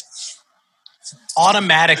shit.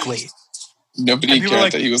 Automatically. Nobody cared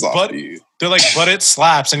like, that he was off beat. They're like, but it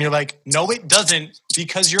slaps. And you're like, no, it doesn't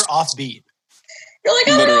because you're off beat. You're like,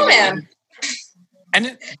 I don't know, man.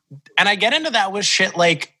 And I get into that with shit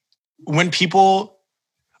like when people,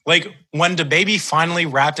 like when DaBaby finally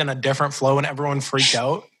rapped in a different flow and everyone freaked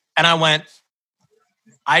out. And I went,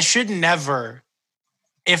 I should never,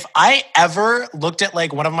 if I ever looked at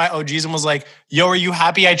like one of my OGs and was like, yo, are you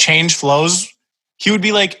happy I changed flows? He would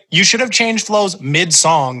be like, you should have changed flows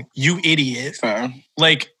mid-song, you idiot. Fair.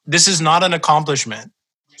 Like, this is not an accomplishment.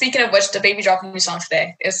 Speaking of which, DaBaby dropped a new song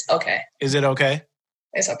today. It's okay. Is it okay?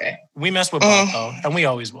 It's okay. We mess with Bob, though, and we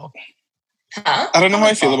always will. Huh? I don't know how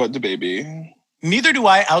I feel about DaBaby. Neither do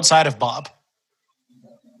I outside of Bob.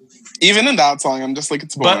 Even in that song, I'm just like,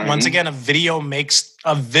 it's boring. But once again, a video makes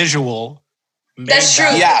a visual. That's true.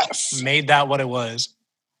 Made that what it was.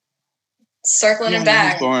 Circling it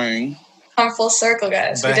back. Boring. Come full circle,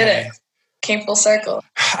 guys. We did it. Came full circle.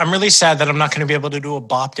 I'm really sad that I'm not going to be able to do a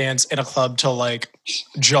bop dance in a club till like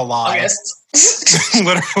July. August.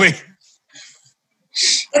 Literally.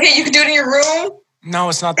 Okay, you can do it in your room. No,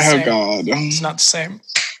 it's not the same. Oh God, it's not the same.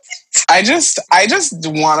 I just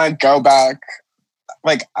want to go back,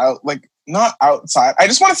 like out, like not outside. I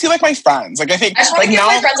just want to see like my friends. Like I think like now,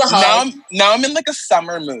 my friends a hug. now I'm in like a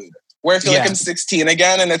summer mood. Where I feel like I'm 16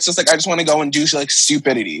 again, and it's just like I just want to go and do like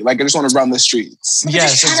stupidity. Like I just want to run the streets.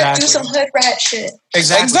 Yes, exactly. Do some hood rat shit.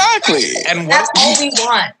 Exactly. And that's all we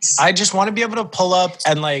want. I just want to be able to pull up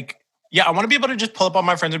and like, I want to be able to just pull up on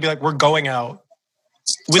my friends and be like, we're going out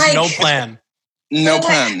with no plan. No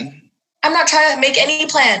plan. I'm not trying to make any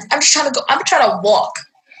plans. I'm just trying to go. I'm trying to walk.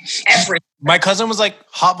 My cousin was like,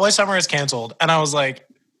 Hot Boy Summer is canceled, and I was like,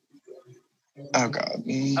 oh God.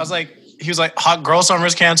 I was like. He was like, Hot Girl Summer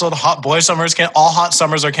is canceled. Hot Boy Summer is canceled. All hot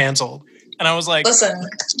summers are canceled. And I was like, listen.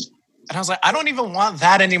 And I was like, I don't even want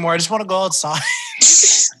that anymore. I just want to go outside.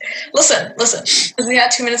 Listen. We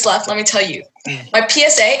have 2 minutes left. Let me tell you. My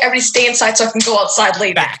PSA, everybody stay inside so I can go outside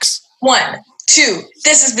later. Facts. 1, 2,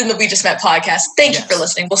 this has been the We Just Met podcast. Thank you for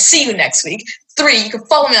listening. We'll see you next week. 3, you can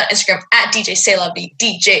follow me on Instagram at DJ Selavi,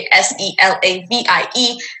 DJSELAVIE.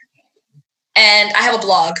 And I have a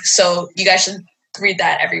blog, so you guys should read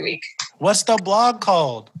that every week. What's the blog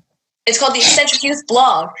called? It's called the Eccentric Youth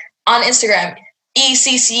Blog on Instagram.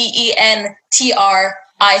 ECCENTRICB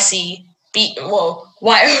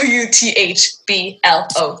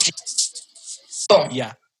Boom.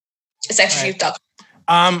 Yeah.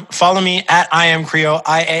 EccentricYouth.com. Follow me at I am Creo,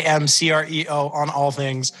 IAMCREO on all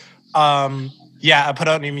things. I put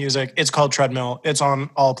out new music. It's called Treadmill. It's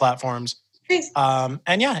on all platforms. And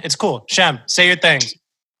it's cool. Shem, say your things.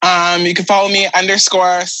 You can follow me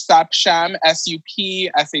 _SupShem,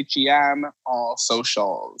 SUPSHEM, all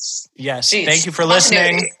socials. Yes. Jeez. Thank you for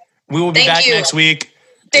listening. We will be back next week.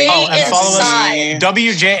 And follow us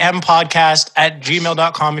WJM Podcast at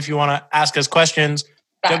gmail.com if you want to ask us questions.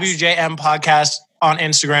 WJM Podcast on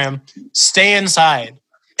Instagram. Stay inside.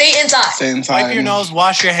 Stay inside. Stay inside. Wipe your nose,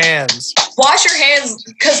 wash your hands. Wash your hands,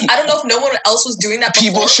 because I don't know if no one else was doing that before.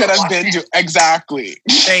 People should have Wash been your doing exactly.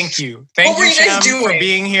 Thank you. Thank What were you, you guys Shem, for doing?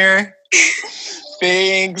 being here.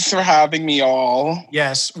 Thanks for having me, all.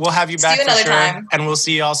 Yes, we'll have you See back you for another sure. time. And we'll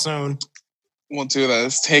see y'all soon. We'll do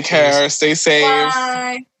this. Take care. Stay safe.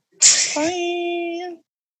 Bye. Bye.